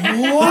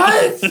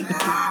 What?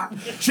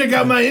 Check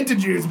out my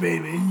integers,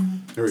 baby.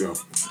 There we go.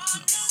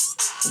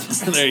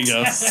 There you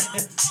go.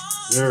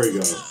 There we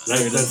go.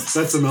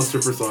 That's the Mel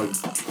Stripper song.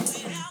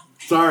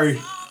 Sorry,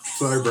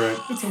 Brett.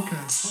 It's okay.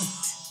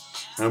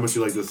 How much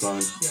you like this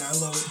song? Yeah, I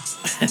love it.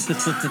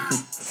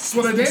 It's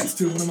what I dance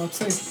to when I'm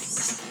upset.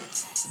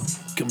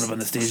 Coming up on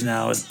the stage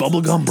now is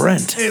Bubblegum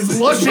Brent. It's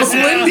Luscious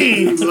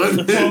Lindy.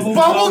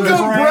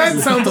 Bubblegum Brett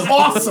sounds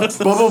awesome.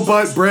 Bubble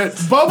Butt Brett.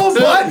 Bubble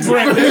Butt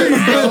Brett. There you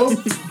go.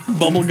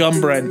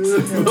 Bubblegum Brent.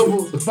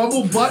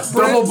 Bubble Butt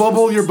Brett. Double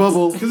bubble your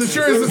bubble. Because it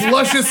sure is this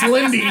Luscious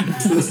Lindy.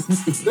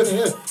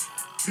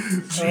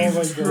 Oh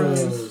my God.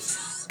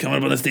 Coming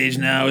up on the stage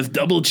now is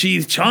Double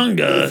Cheese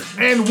Chonga.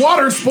 And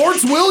Water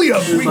Sports William.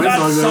 We Nice got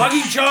song there.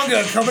 Soggy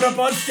Chonga coming up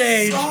on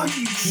stage.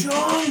 Doggy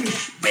Chong.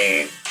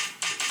 Man.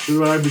 This is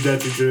what I'd be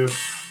dancing to.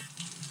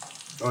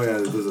 Oh yeah,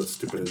 this is a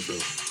stupid intro.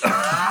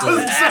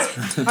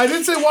 I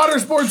did say Water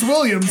Sports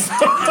Williams. It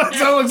sounded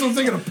like someone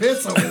taking a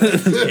piss over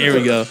there. Here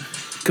we go.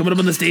 Coming up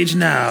on the stage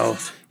now.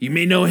 You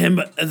may know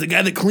him as the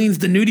guy that cleans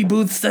the nudie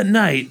booths at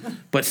night,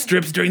 but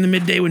strips during the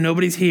midday when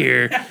nobody's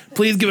here.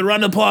 Please give a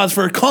round of applause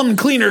for Cum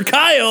Cleaner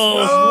Kyle.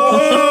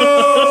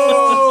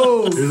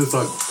 Oh! Here's the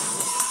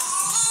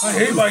song. I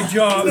hate my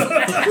job.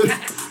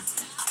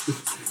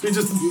 He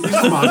just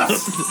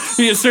mops.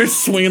 He just starts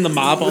swinging the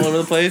mop all over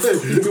the place.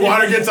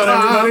 Water gets on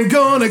everybody. I'm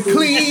gonna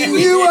clean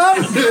you up.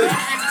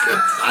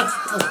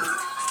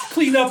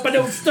 Clean up, but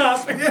don't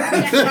stop. And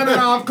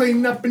I'll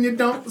clean up and you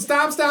don't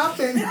stop.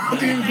 And you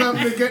come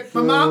to get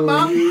my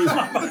mop.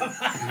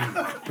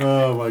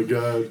 Oh my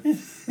god.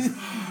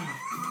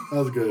 That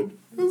was good.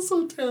 It's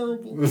so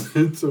terrible.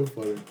 It's so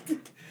funny.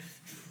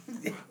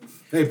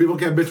 Hey, people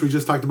can't bitch. We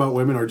just talked about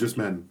women or just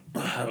men.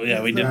 Oh,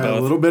 yeah, we did A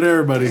both. little bit of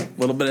everybody. A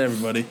little bit of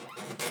everybody.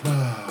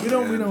 We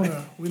don't hate.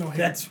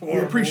 That's We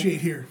horrible.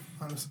 appreciate here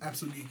on this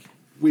Absolute Geek.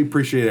 We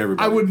appreciate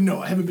everybody. I wouldn't know.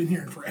 I haven't been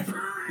here in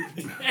forever.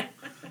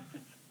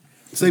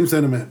 Same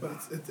sentiment.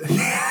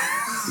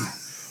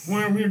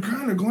 Well, we're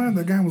kind of glad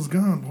that guy was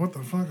gone. But what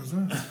the fuck is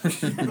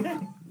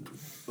that?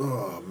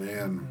 Oh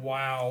man.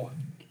 Wow.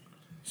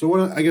 So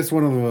what? I guess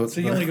one of the. So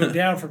you only go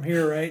down from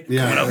here, right?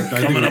 Yeah. I think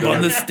Coming we up got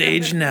on it. the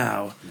stage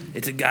now,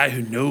 it's a guy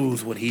who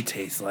knows what he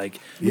tastes like.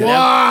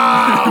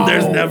 Wow!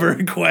 There's never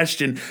a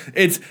question.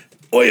 It's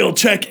Oil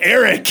Check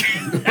Eric.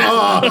 And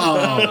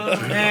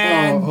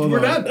Hold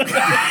We're on. done.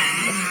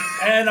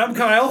 And I'm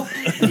Kyle.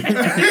 Good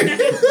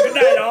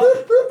night, all.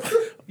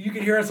 You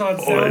can hear hear us on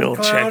Oil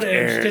check SoundCloud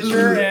air. and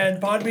Stitcher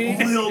and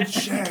Podbean. Oil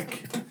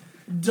check.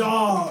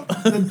 Dog.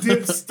 The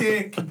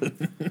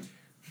dipstick.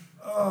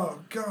 Oh,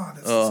 God.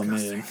 That's Oh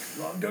disgusting. man.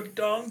 Long Duck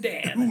Dong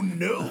Dan. Who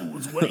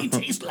knows what he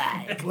tastes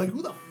like? Like,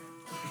 who the...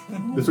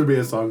 This would be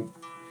a song.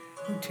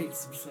 Who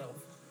tastes himself?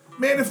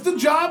 Man, if the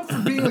job for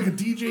being like a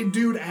DJ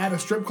dude at a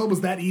strip club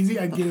was that easy,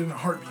 I'd get it in a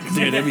heartbeat.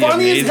 Dude, that'd be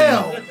Funny amazing. as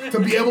hell to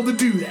be able to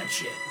do that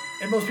shit.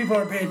 And most people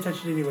aren't paying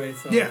attention anyway,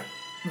 so Yeah.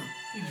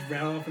 you just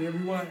rattle off whatever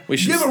you want. We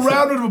should Give a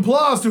round of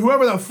applause to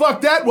whoever the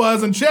fuck that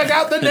was and check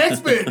out the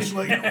next bitch.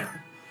 Like,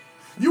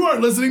 you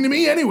aren't listening to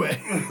me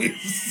anyway.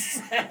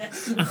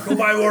 Go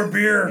buy more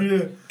beer.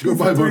 Yeah. Go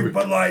buy more.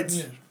 Bud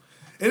Lights.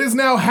 It is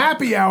now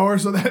happy hour,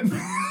 so that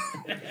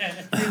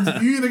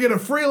means you either get a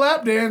free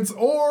lap dance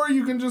or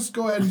you can just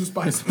go ahead and just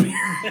buy some beer.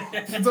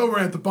 It's over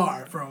at the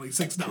bar for only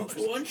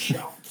 $6. One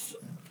shot.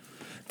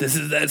 This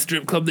is that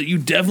strip club that you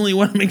definitely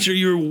want to make sure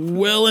you're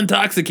well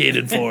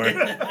intoxicated for.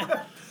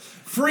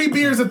 Free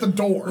beers at the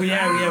door.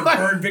 Yeah, we have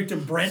burn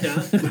victim Brenda.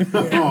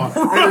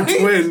 Oh, and her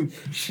twin,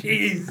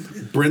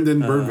 Jeez. Brendan,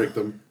 burn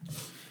victim.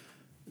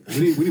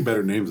 We need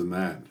better names than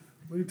that.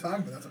 What are you talking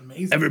about? That's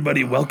amazing.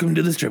 Everybody, welcome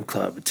to the strip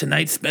club.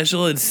 Tonight's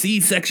special is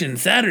C-section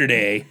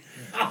Saturday.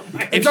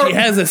 If our- she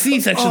has a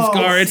C-section Oh,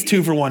 scar, it's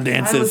 2-for-1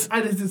 dances.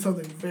 I just did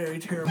something very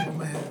terrible,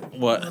 man.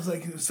 What? I was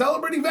like,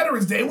 celebrating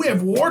Veterans Day, we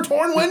have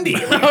war-torn Wendy.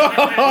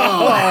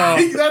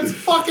 Like, that's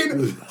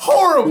fucking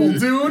horrible,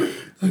 dude.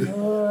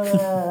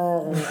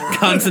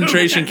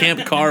 Concentration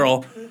camp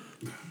Carl.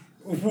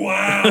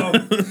 Wow.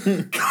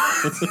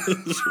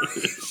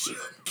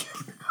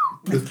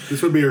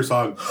 This would be her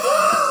song.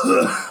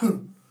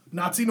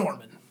 Nazi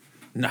Norman.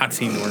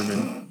 Nazi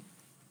Norman.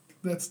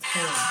 That's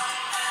terrible.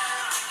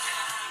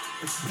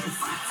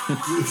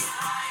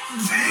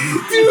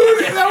 Dude,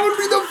 that would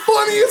be the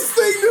funniest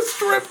thing to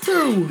strip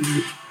to.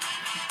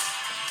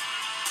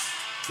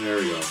 There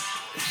we go.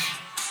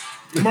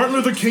 Martin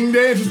Luther King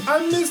Day. Just,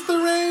 I miss the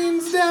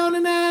rains down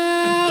in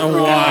Africa.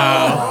 Oh,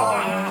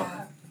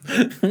 wow.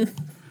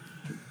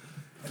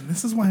 And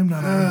this is why I'm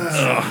not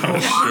on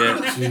this.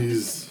 Shit.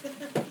 Jeez.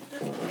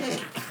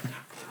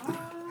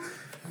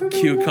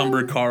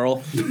 Cucumber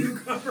Carl.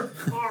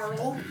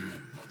 Carl.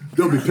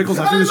 There'll be pickles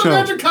after the show.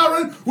 Imagine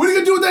Colin, what are you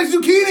gonna do with that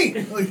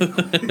zucchini? Like,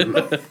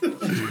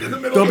 in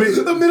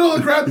the middle of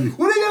the crowd.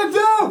 What are you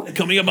gonna do?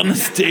 Coming up on the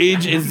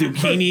stage is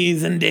Zucchini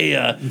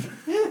Zendaya.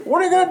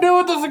 What are you gonna do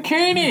with the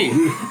zucchini?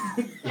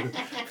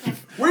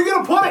 Where are you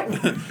gonna put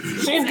it?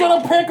 She's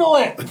gonna pickle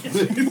it.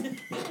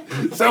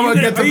 Someone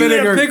get the Are you gonna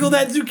vinegar. pickle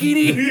that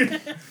zucchini?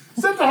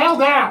 Sit the hell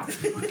down.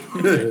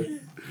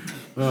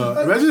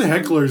 Imagine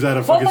hecklers at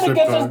a fucking strip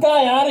club.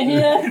 guy out of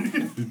here.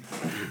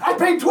 I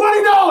paid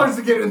 $20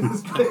 to get in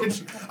this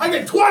bitch. I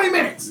get 20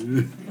 minutes.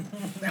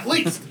 At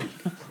least.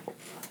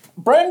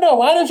 Brenda,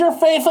 why does your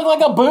face look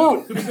like a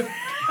boot?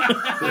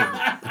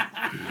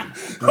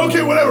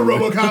 Okay, whatever,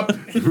 RoboCop.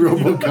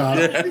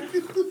 RoboCop.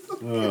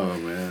 Oh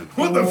man,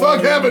 What the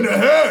fuck happened to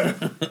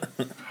her?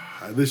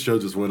 this show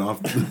just went off.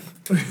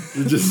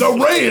 It just The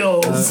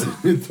rails.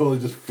 it totally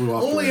just flew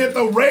off. Only the at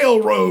the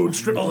railroad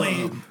strip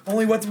club.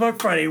 Only What's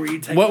About Friday where you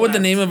take What would the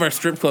laps. name of our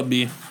strip club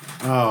be?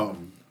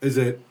 Is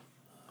it?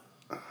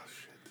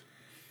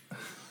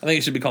 I think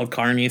it should be called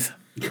Carney's.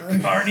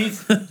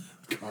 Carney's?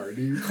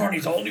 Cardi?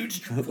 Carney's all nude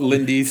strip.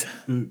 Lindy's.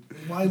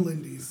 Why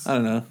Lindy's? I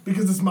don't know.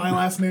 Because it's my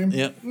last name?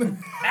 Yep.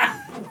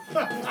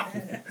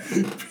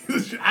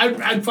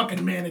 I'd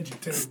fucking manage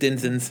it too.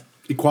 Stinson's.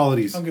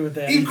 Equalities. I'm good with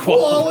that.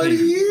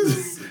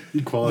 Equalities?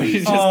 Equalities.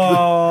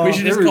 We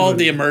should just call it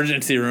the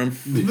emergency room.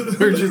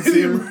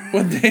 Emergency.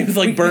 With names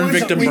like Burn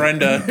Victim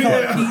Brenda.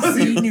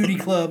 PC Nudie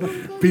Club.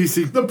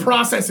 PC. The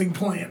processing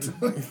plant.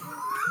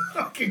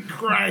 Fucking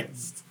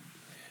Christ.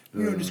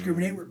 We don't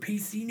discriminate. We're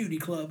PC Nudie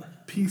Club.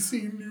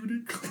 PC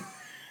nudie.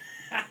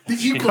 The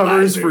equalizer.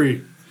 Cover is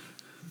free.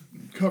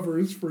 Cover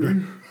is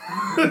free.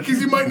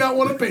 Because you might not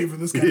want to pay for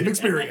this kind of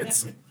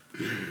experience.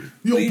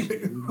 You'll Please,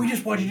 pay. we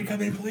just want you to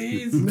come in,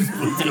 please.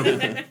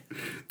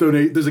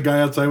 Donate. There's a guy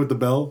outside with the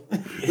bell.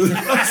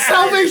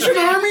 Salvation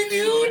Army,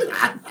 dude.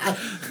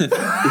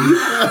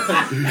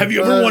 Have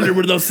you ever wondered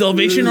where those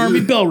Salvation Army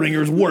bell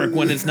ringers work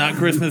when it's not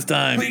Christmas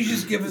time? Please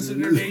just give us a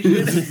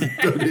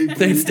donation.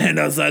 They stand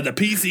outside the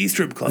PC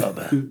strip club.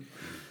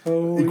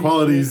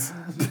 Equalities.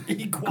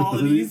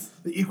 Equalities.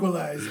 The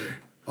equalizer.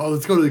 Oh,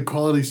 let's go to the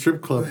Equality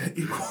Strip Club.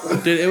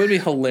 Dude, it would be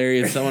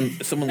hilarious.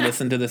 Someone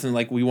listened to this and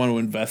like, we want to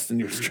invest in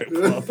your strip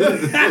club.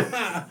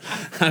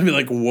 I'd be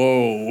like,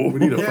 whoa. We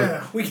need a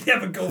Yeah. We can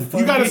have a GoFundMe.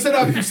 You got to set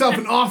up yourself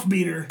an off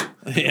beater.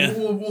 Yeah.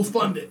 We'll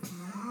fund it.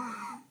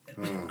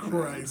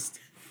 Christ.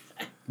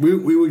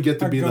 we would get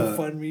to Our be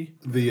GoFundMe.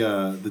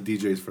 the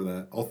DJs for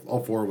that.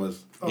 All four of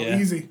us. Oh, Yeah.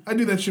 easy. I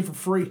do that shit for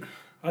free.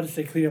 I'll just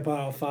say clean up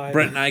aisle 5.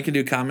 Brent and I can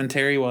do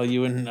commentary while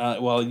you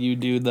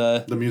do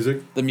the The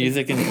music.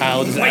 music, and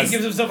Kyle just Wait, he asks,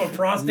 gives himself a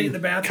prostate in the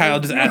bathroom. Kyle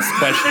just asks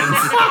questions.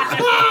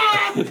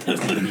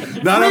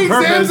 Not on Free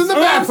purpose. exams in the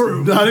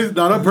bathroom.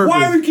 Not on purpose.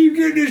 Why do we keep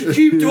getting this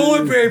cheap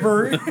toilet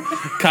paper?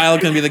 Kyle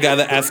can be the guy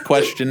that asks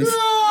questions.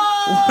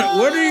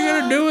 What are you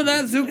gonna do with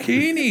that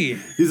zucchini?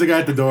 He's the guy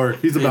at the door.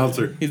 He's the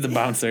bouncer. He's the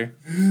bouncer.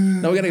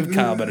 No, we gotta give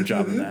Kyle a better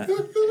job than that.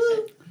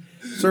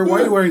 Sir,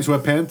 why are you wearing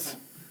sweatpants?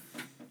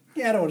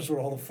 Yeah, I don't want to sort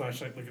of hold a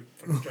flashlight looking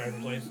for the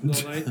driver's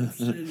license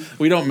all night.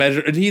 We don't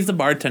measure. He's the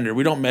bartender.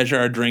 We don't measure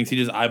our drinks. He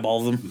just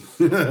eyeballs them.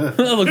 That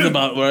looks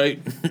about right.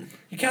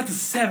 You count to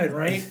 7,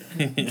 right?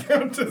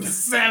 Count to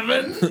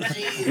 7.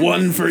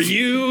 1 for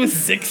you,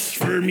 6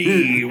 for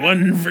me.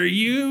 1 for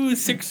you,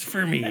 6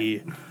 for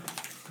me.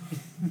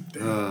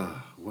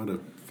 What a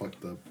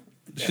fucked up.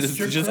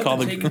 Just call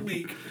take a the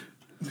week.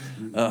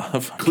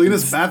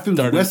 Cleanest bathrooms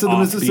started west of the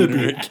off-theater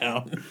Mississippi.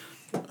 account.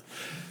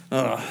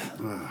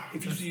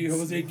 If you see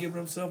Jose giving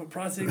himself a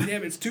prostate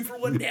exam, it's 2 for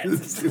 1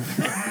 dance.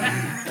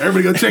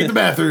 Everybody go check the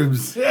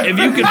bathrooms. If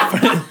you could,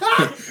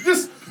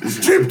 Just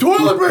cheap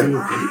toilet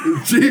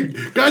paper.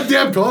 Cheap.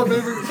 Goddamn toilet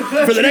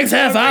paper. for the next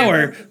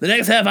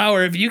half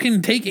hour, if you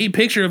can take a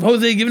picture of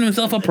Jose giving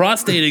himself a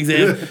prostate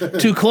exam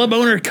to club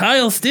owner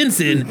Kyle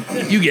Stinson,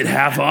 you get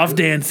half off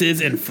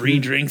dances and free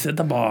drinks at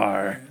the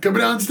bar.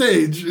 Coming on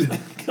stage.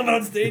 Coming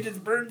on stage, it's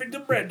Burn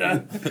Victim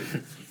Brenda.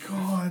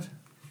 God.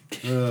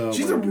 Oh,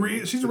 She's a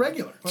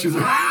regular.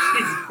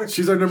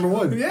 she's our number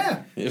one.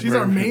 Yeah. She's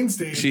our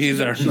mainstay.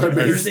 She's our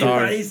Thursday,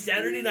 star. Friday,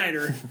 Saturday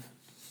nighter.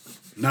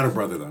 Not her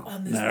brother, though.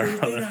 On this No, Thursday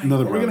brother. night.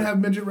 Another Are we brother. gonna have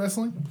midget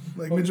wrestling?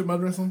 Like midget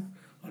mud wrestling?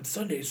 On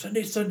Sunday,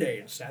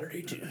 and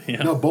Saturday too.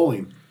 No,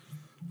 bowling.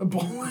 A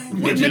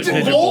bowling? Midget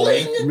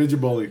bowling?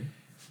 Midget bowling.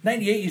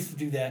 98 used to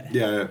do that.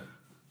 Yeah.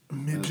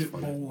 Midget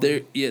bowling.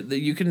 There,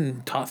 you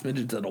can toss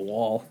midgets at a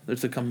wall.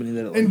 There's a company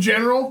that. In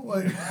general,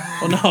 like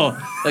Oh no!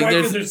 Like Why?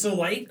 Because there's they're so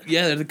light.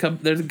 yeah,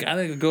 there's a guy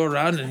that can go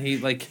around and he'll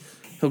get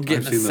I've in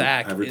a seen the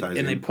sack advertising.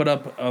 and they put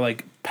up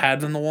like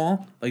pads on the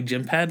wall, like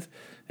gym pads,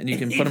 and you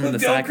can You put them in the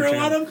put sack. Velcro and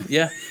on 'em?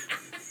 Yeah.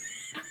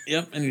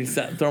 Yep, and you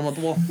throw them at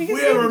the wall. we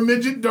have our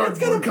midget It's got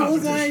a dartboard bullseye,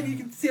 competition. and you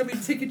can see how many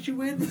tickets you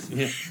win.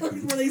 Yeah. Where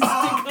they stick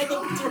on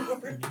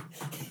the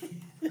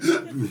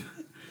door.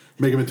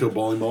 Make him into a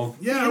bowling ball.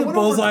 Yeah, The what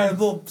bullseye, a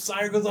little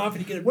siren goes off,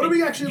 and you get a What do big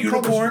we actually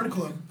call the strip unicorn.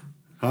 club?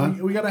 Huh?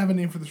 We gotta have a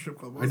name for the strip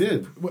club. I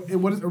did.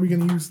 What is? Are we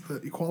gonna use the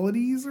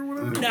equalities or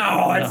whatever?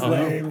 No, that's No.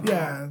 lame.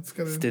 Yeah, it's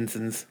gotta.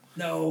 Stinsons.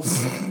 No.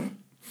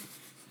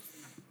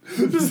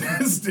 Just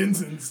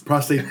Stinsons.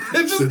 Prostate.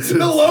 It's just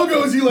the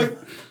logos. You like?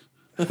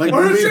 Like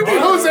Or it should be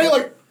movies. Jose.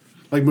 Like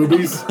Like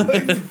movies.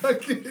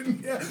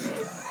 fucking yeah.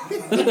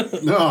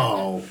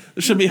 No.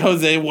 It should be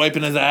Jose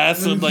wiping his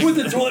ass with like With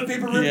the toilet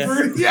paper ripped Yeah.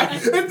 through. Yeah,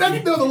 and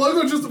that, no, the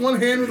logo's just one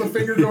hand with a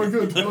finger going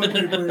through the toilet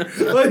paper. Like,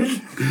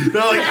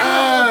 They're like,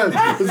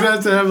 ah! It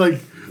has to have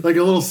like a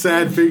little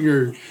sad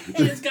finger.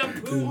 And it's got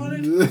poo on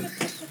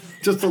it.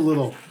 Just a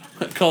little.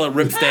 call it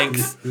rip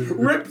stanks.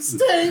 rip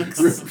stakes.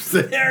 Rip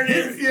steak. There it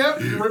is. Yep,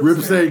 Rip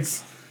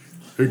steaks.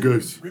 Hey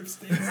guys. Rip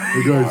sticks.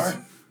 Hey guys.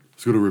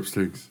 Let's go to Rip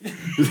Steaks.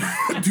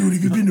 Dude,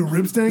 have you been to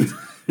rib stanks?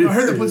 I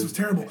heard that place was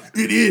terrible.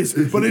 It is,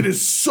 but it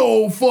is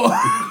so fun.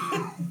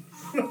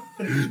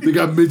 They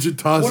got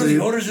midget One of the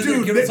tossing. owners is going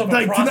to Dude, give himself a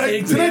like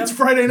prostate tonight's exam.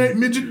 Friday night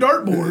midget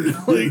dartboard.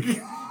 Like,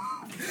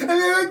 and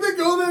then like they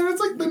go there,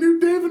 it's like the new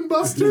Dave and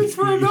Buster's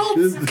for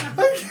adults.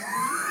 Like,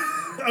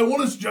 I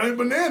want this giant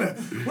banana.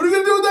 What are you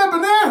gonna do with that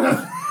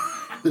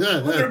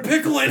banana? They're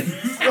pickling.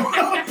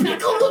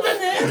 Pickle the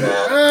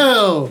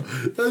banana.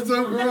 Ew, that's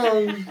so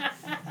gross.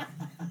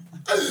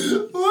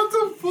 What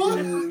the fuck?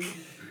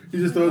 You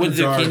just throw it in When the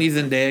jar. zucchini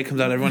Zendaya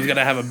comes out, everyone's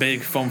gotta have a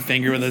big foam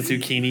finger with a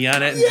zucchini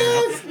on it.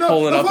 Yes. No,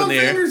 Hold it the up in whole the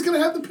air. finger's gonna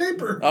have the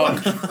paper.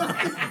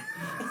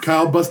 Oh,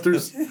 Kyle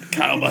Busters.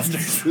 Kyle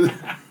Busters.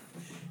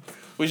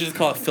 We should just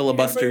call it Everybody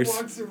filibusters.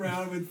 walks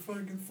around with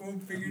fucking foam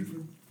fingers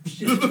with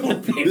shit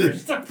toilet paper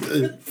stuck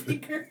in the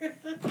finger.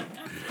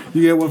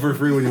 You get one for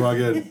free when you walk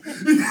in.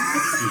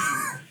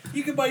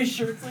 You can buy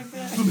shirts like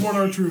that. Support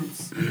our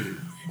troops.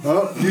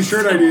 Oh, new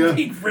shirt idea.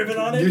 Pink ribbon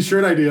on New it.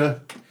 shirt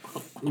idea.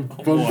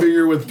 Foam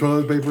finger with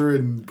toilet paper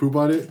and poop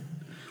on it.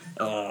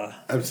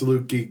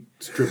 Absolute geek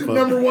strip club.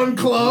 Number one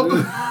club.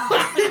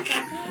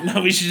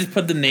 No, we should just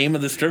put the name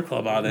of the strip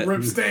club on it.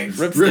 Rip stinks.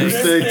 Rip Rip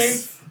Stanks.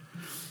 Steaks.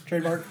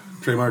 Trademark.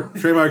 Trademark.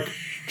 Trademark.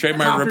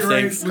 Trademark Rip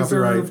Copyright. Stanks.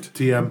 Copyright. Reserved.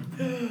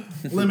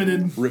 TM.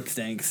 Limited. Rip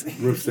Stanks.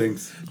 Rip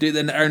Stinks. Dude,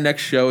 then our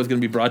next show is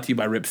going to be brought to you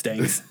by Rip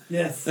Stanks.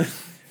 Yes.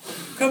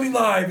 Coming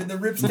live in the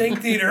Rip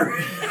Stank Theater.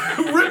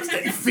 Rip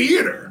stink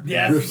theater.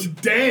 Yes.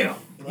 Damn.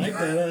 Like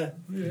that.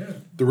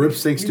 The Rip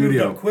Stink We moved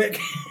Studio. up quick.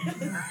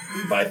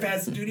 We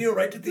bypassed studio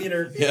right to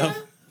theater. Yeah.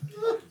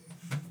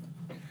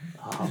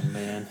 Oh,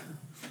 man.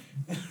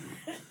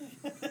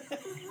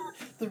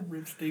 The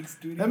Rip Stank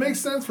Studio. That makes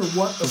sense for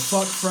what the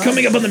fuck Friday.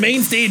 Coming up on the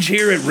main stage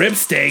here at Rip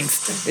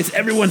Stanks, it's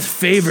everyone's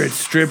favorite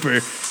stripper.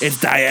 It's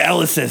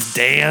Dialysis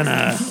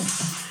Diana.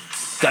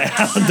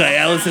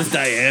 Dialysis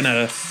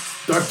Diana.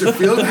 Dr.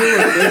 Feelgood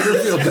or Baker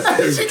Field.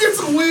 She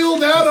gets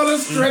wheeled out on a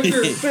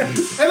stretcher,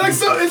 and like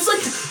so, it's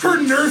like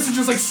her nurse is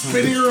just like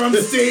spinning her on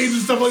stage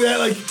and stuff like that,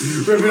 like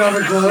Ripping off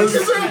her clothes.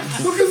 because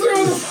they're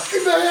on the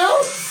fucking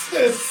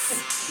dialysis.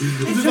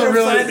 Just They're a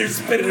really, they're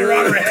spinning her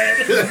on her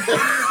head.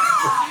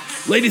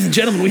 Ladies and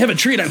gentlemen, we have a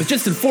treat. I was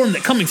just informed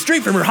that coming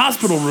straight from her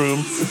hospital room,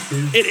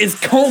 it is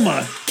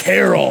Coma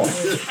Carol.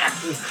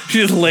 She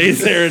just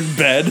lays there in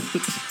bed.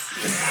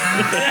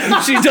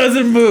 She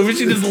doesn't move.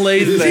 She just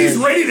lays there. She's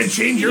ready to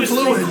change your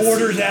fluids.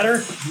 Quarters at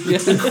her.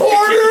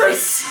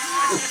 Quarters!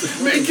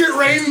 Make it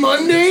rain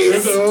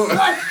Mondays? Dude,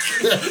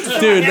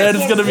 that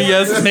is gonna be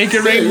yes. Make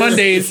it rain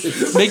Mondays.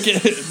 Make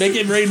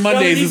it rain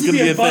Mondays is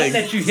gonna be a button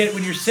thing. that you hit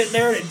when you're sitting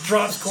there and it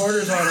drops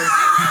quarters on her.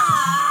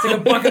 It's like a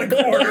bucket of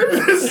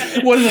quarters.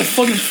 What is it,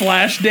 fucking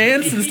flash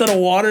dance? Instead of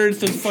water, it's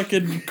just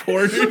fucking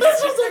quarters.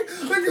 That's just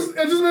like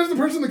I just imagine the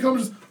person that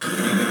comes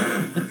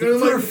just.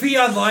 For a fee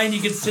online,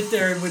 you can sit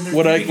there and when they're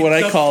What I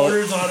call it-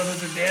 quarters on them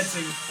as they're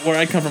dancing. Where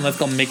I come from, that's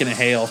called making a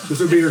hail. This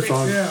would be her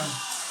song. Yeah.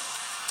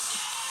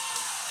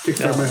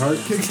 Kickstart my heart.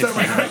 Kickstart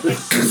my heart.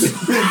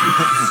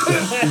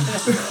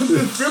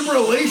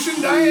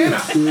 Defibrillation Diana.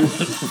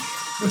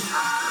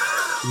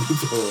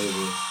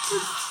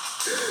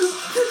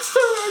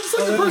 It's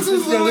like the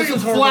person's literally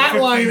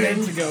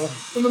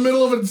flatlining in the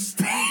middle of a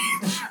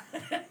stage.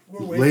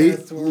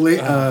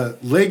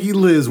 Leggy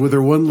Liz with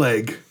her one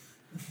leg.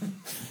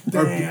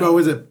 Or what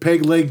was it?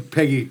 Peggy. Like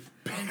Peggy,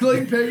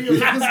 his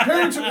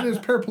parents are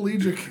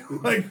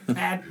paraplegic. Like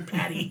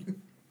Patty.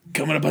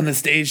 Coming up on the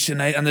stage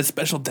tonight on this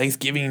special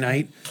Thanksgiving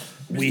night,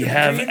 we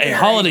have a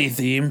holiday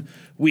theme.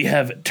 We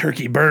have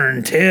Turkey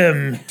Burn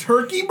Tim.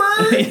 Turkey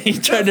burn? he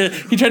tried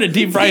to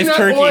deep fry his Peanut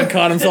turkey oil. and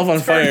caught himself on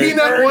fire.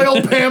 Peanut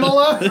oil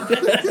Pamela.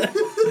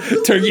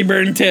 Turkey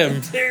Burn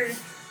Tim.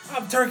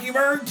 I'm Turkey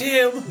Bird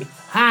Tim.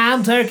 Hi,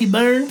 I'm Turkey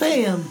Burn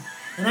Tim,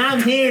 and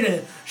I'm here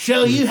to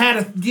show you how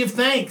to give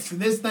thanks for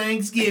this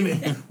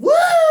Thanksgiving. Woo!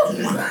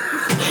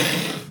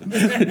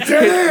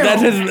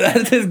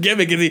 That's his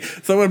gimmick. Is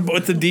someone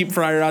puts a deep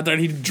fryer out there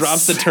and he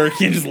drops the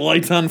turkey and just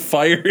lights on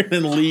fire and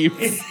then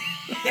leaves.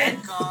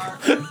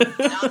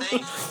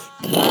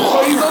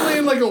 Oh, he's only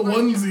in like a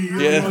onesie.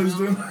 Yeah.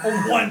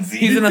 A onesie.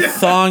 He's in a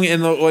thong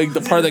and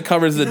the part that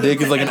covers the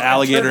dick is like an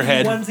alligator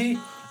head. Onesie.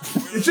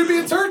 It should be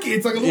a turkey.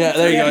 It's like a little Yeah,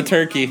 there you go, a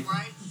turkey.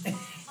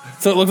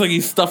 So it looks like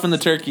he's stuffing the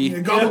turkey. Yeah,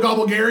 gobble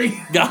gobble Gary.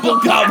 Gobble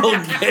gobble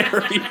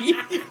Gary.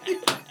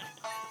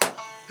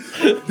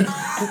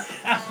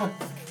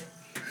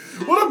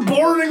 What a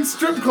boring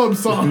strip club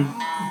song.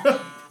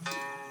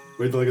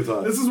 Wait till it gets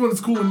hot. This is when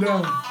it's cooling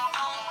down.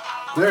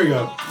 There you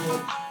go.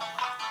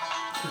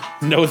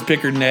 Nose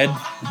picker Ned.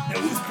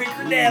 Nose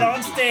picker Ned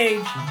on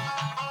stage.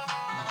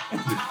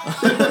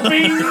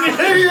 Bing.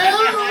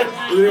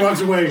 Yeah. And then he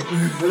walks away.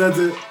 And that's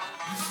it.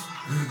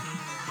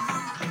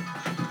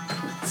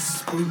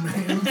 Spoon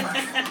man.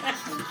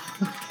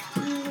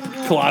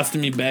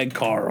 Colostomy bag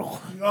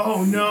Carl.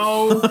 Oh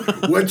no.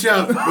 Watch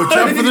out. Watch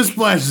out for the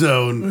splash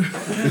zone.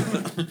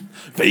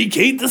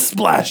 Vacate the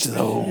splash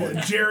zone.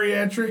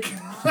 Geriatric.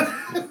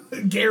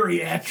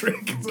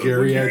 Geriatric.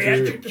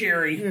 Geriatric.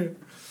 Jerry.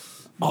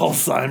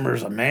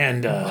 Alzheimer's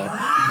Amanda.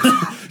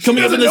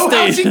 Coming up Doesn't on know the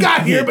how stage. she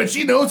got here, but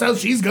she knows how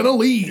she's gonna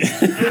leave.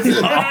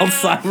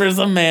 Alzheimer's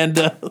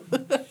Amanda.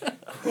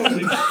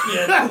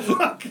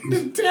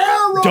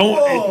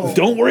 Terrible.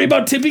 Don't worry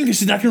about tipping because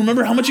she's not gonna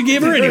remember how much you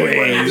gave her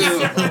anyways.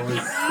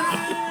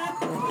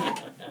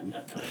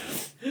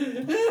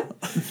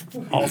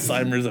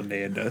 Alzheimer's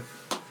Amanda.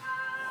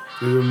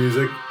 Do the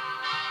music.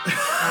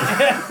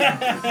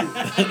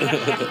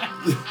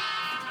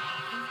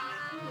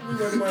 She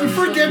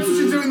forgets what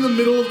she's doing in the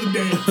middle of the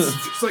dance.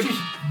 It's like,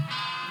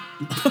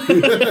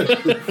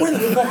 Where the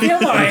fuck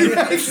am I?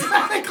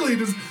 exactly.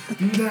 Just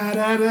da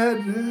da da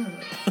da.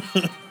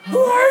 Who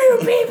are you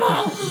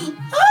people?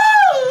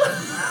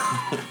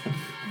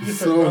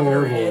 So Her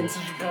horrible. head so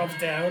she calms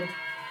down.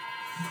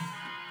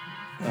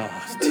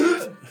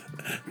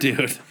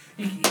 Dude.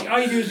 All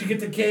you do is you get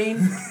the cane,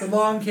 the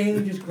long cane,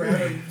 and just grab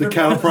it. The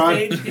cattle prod?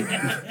 Yank her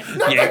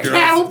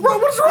Cattle, off, bro,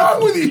 what's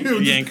wrong with you?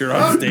 yank her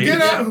off stage.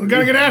 Get out. We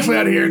gotta get Ashley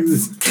out of here.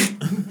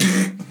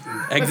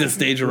 Exit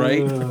stage right.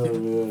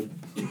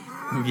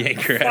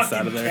 Yank her ass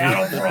out of there.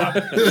 Cattle prod.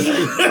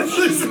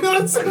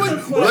 What's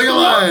Look wrong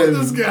alive. with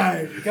this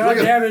guy? God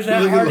damn, is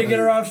that look hard at to get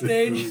her off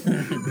stage?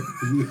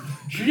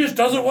 She just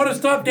doesn't want to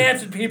stop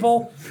dancing,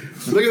 people.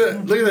 Look at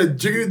that. Look at that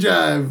jiggity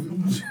jive.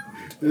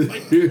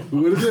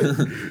 What is it?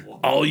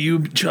 All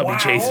you chubby Wow.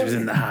 chasers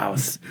in the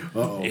house.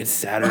 Uh-oh. It's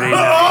Saturday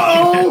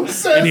night. Oh,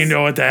 And you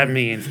know what that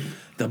means.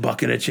 The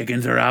bucket of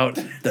chickens are out.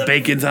 The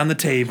bacon's on the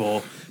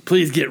table.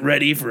 Please get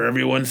ready for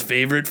everyone's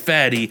favorite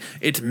fatty.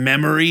 It's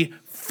Memory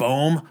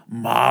Foam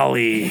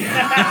Molly.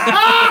 that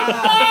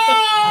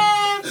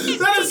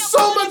is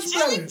so much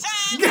better.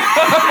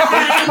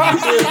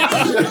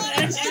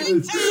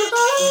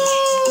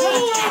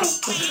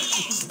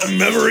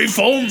 Memory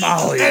Foam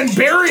Molly. And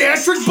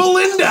bariatric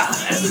Belinda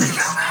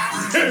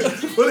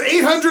with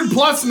 800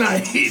 plus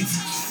nights.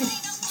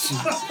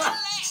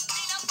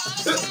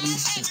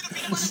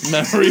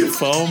 Memory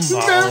Foam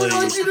Remember, Molly.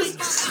 like, you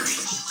just-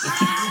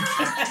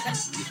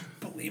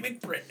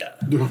 Bulimic Brenda.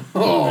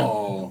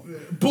 Oh,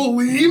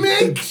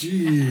 bulimic.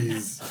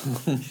 jeez.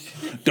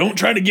 Don't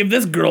try to give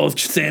this girl a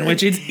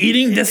sandwich. It's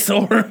eating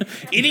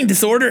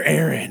disorder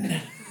Aaron.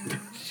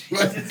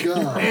 My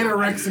God.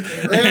 Anorexic.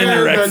 And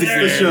that's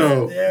the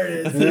show. There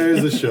it is.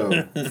 There's the show.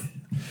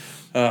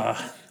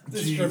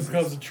 This strip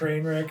club's a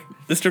train wreck.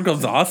 This strip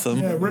club's awesome.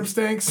 Yeah, Rip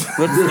Stanks.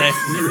 What's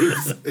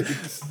next?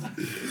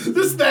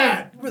 Just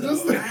that.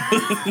 Just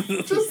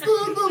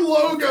the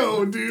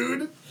logo,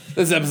 dude.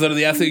 This episode of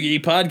the Absolute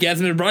Geek Podcast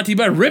has been brought to you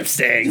by Rip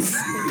Stanks.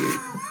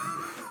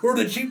 Or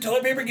the cheap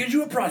toilet paper gives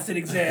you a prostate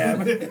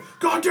exam.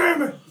 God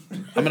damn it.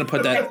 I'm gonna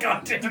put that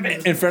God damn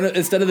it. in front of,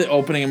 instead of the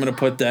opening. I'm gonna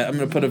put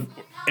an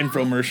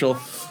infomercial.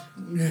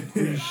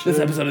 This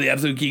episode of the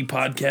Absolute Geek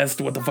Podcast,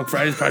 What the Fuck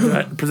Friday, is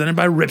presented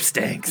by Rip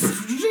Stanks.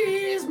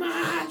 She's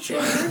my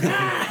child.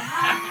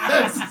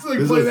 It's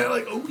like play that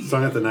like, oh,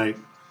 Song at the night.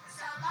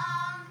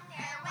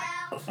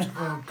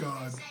 oh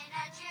God.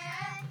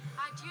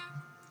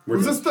 We're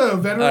Was done. this the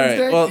Veterans All right.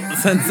 Day? Well,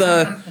 since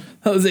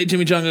Jose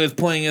Chimichanga is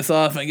playing us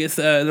off, I guess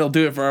it'll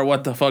do it for our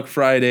What the Fuck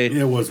Friday.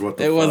 It was what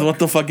the It was fuck. What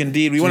the Fuck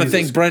indeed. We want to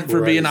Jesus thank Brent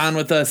for being Christ. on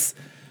with us.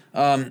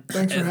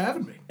 Thanks for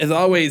having me. As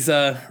always,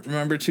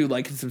 remember to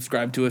like and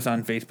subscribe to us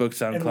on Facebook,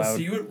 And we'll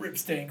see SoundCloud, you at Rip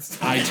Stanks.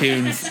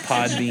 iTunes,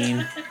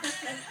 Podbean.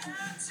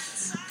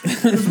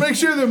 Just make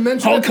sure to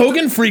mention Hulk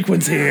Hogan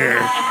frequen's here.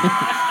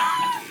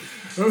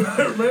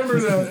 remember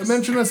to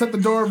mention us at the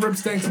door of Rip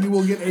Stanks and you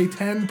will get a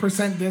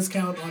 10%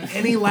 discount on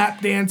any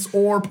lap dance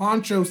or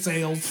poncho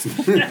sales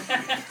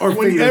Or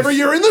whenever fingers.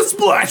 you're in the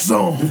splash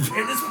zone. In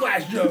the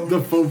splash zone. The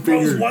foam Rows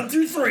finger. 1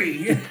 through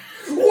 3.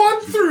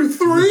 1 through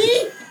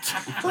 3?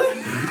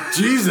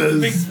 Jesus.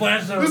 Big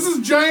splash zone. This is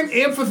a giant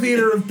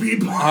amphitheater of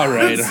people All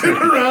right. sitting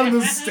around the Are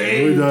we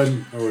stage.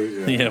 done? Oh,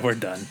 yeah. Yeah, we're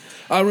done.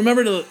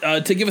 Remember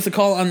to give us a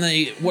call on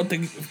the What the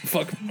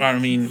Fuck. I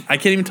mean, I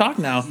can't even talk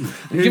now.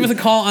 Give us a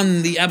call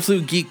on the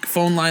Absolute Geek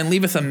phone line.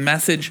 Leave us a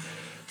message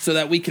so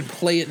that we can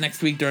play it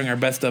next week during our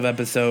best of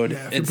episode.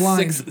 Yeah, if you're It's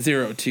blind.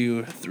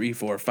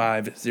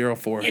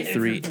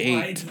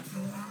 602-345-0438.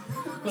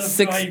 That's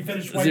how you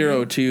finish white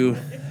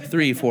meat.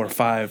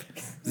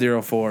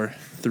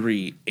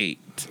 602-345-0438.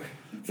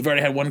 We've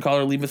already had one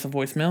caller leave us a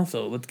voicemail,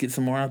 so let's get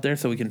some more out there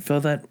so we can fill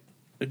that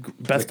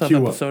best The of queue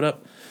up. episode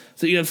up.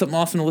 So you have something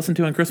awesome to listen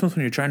to on Christmas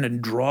when you're trying to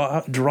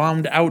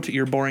drown out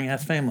your boring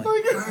ass family.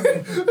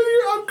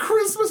 On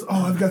Christmas.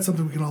 Oh, I've got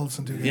something we can all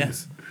listen to. Yeah.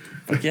 guys.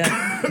 Fuck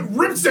yeah.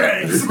 Rip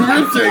Stanks.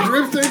 Rib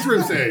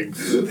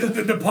stakes.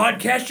 The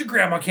podcast your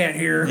grandma can't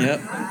hear. Yep.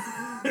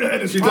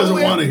 She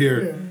doesn't want to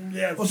hear.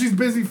 Yes. Well, she's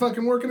busy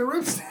fucking working at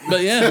Rip Stanks.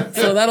 But yeah,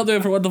 so that'll do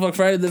it for What the Fuck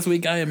Friday this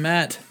week. I am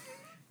Matt.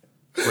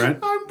 Brent.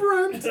 I'm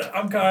Brent.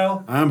 I'm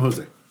Kyle. I'm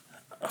Jose.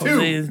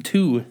 Jose is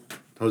 2.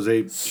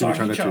 Jose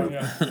Chimichanga too.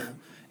 Chimichanga.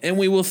 And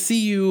we will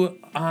see you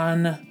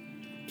on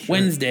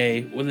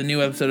Wednesday with a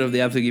new episode of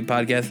the Absolute Geek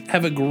Podcast.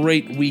 Have a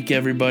great week,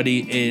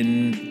 everybody,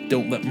 and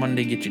don't let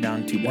Monday get you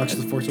down too bad. Watch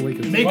The Force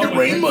Awakens. Make it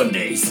rain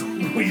Mondays.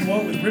 What you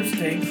want with Rip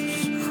Stanks?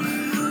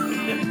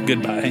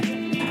 Goodbye.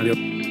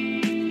 Adios.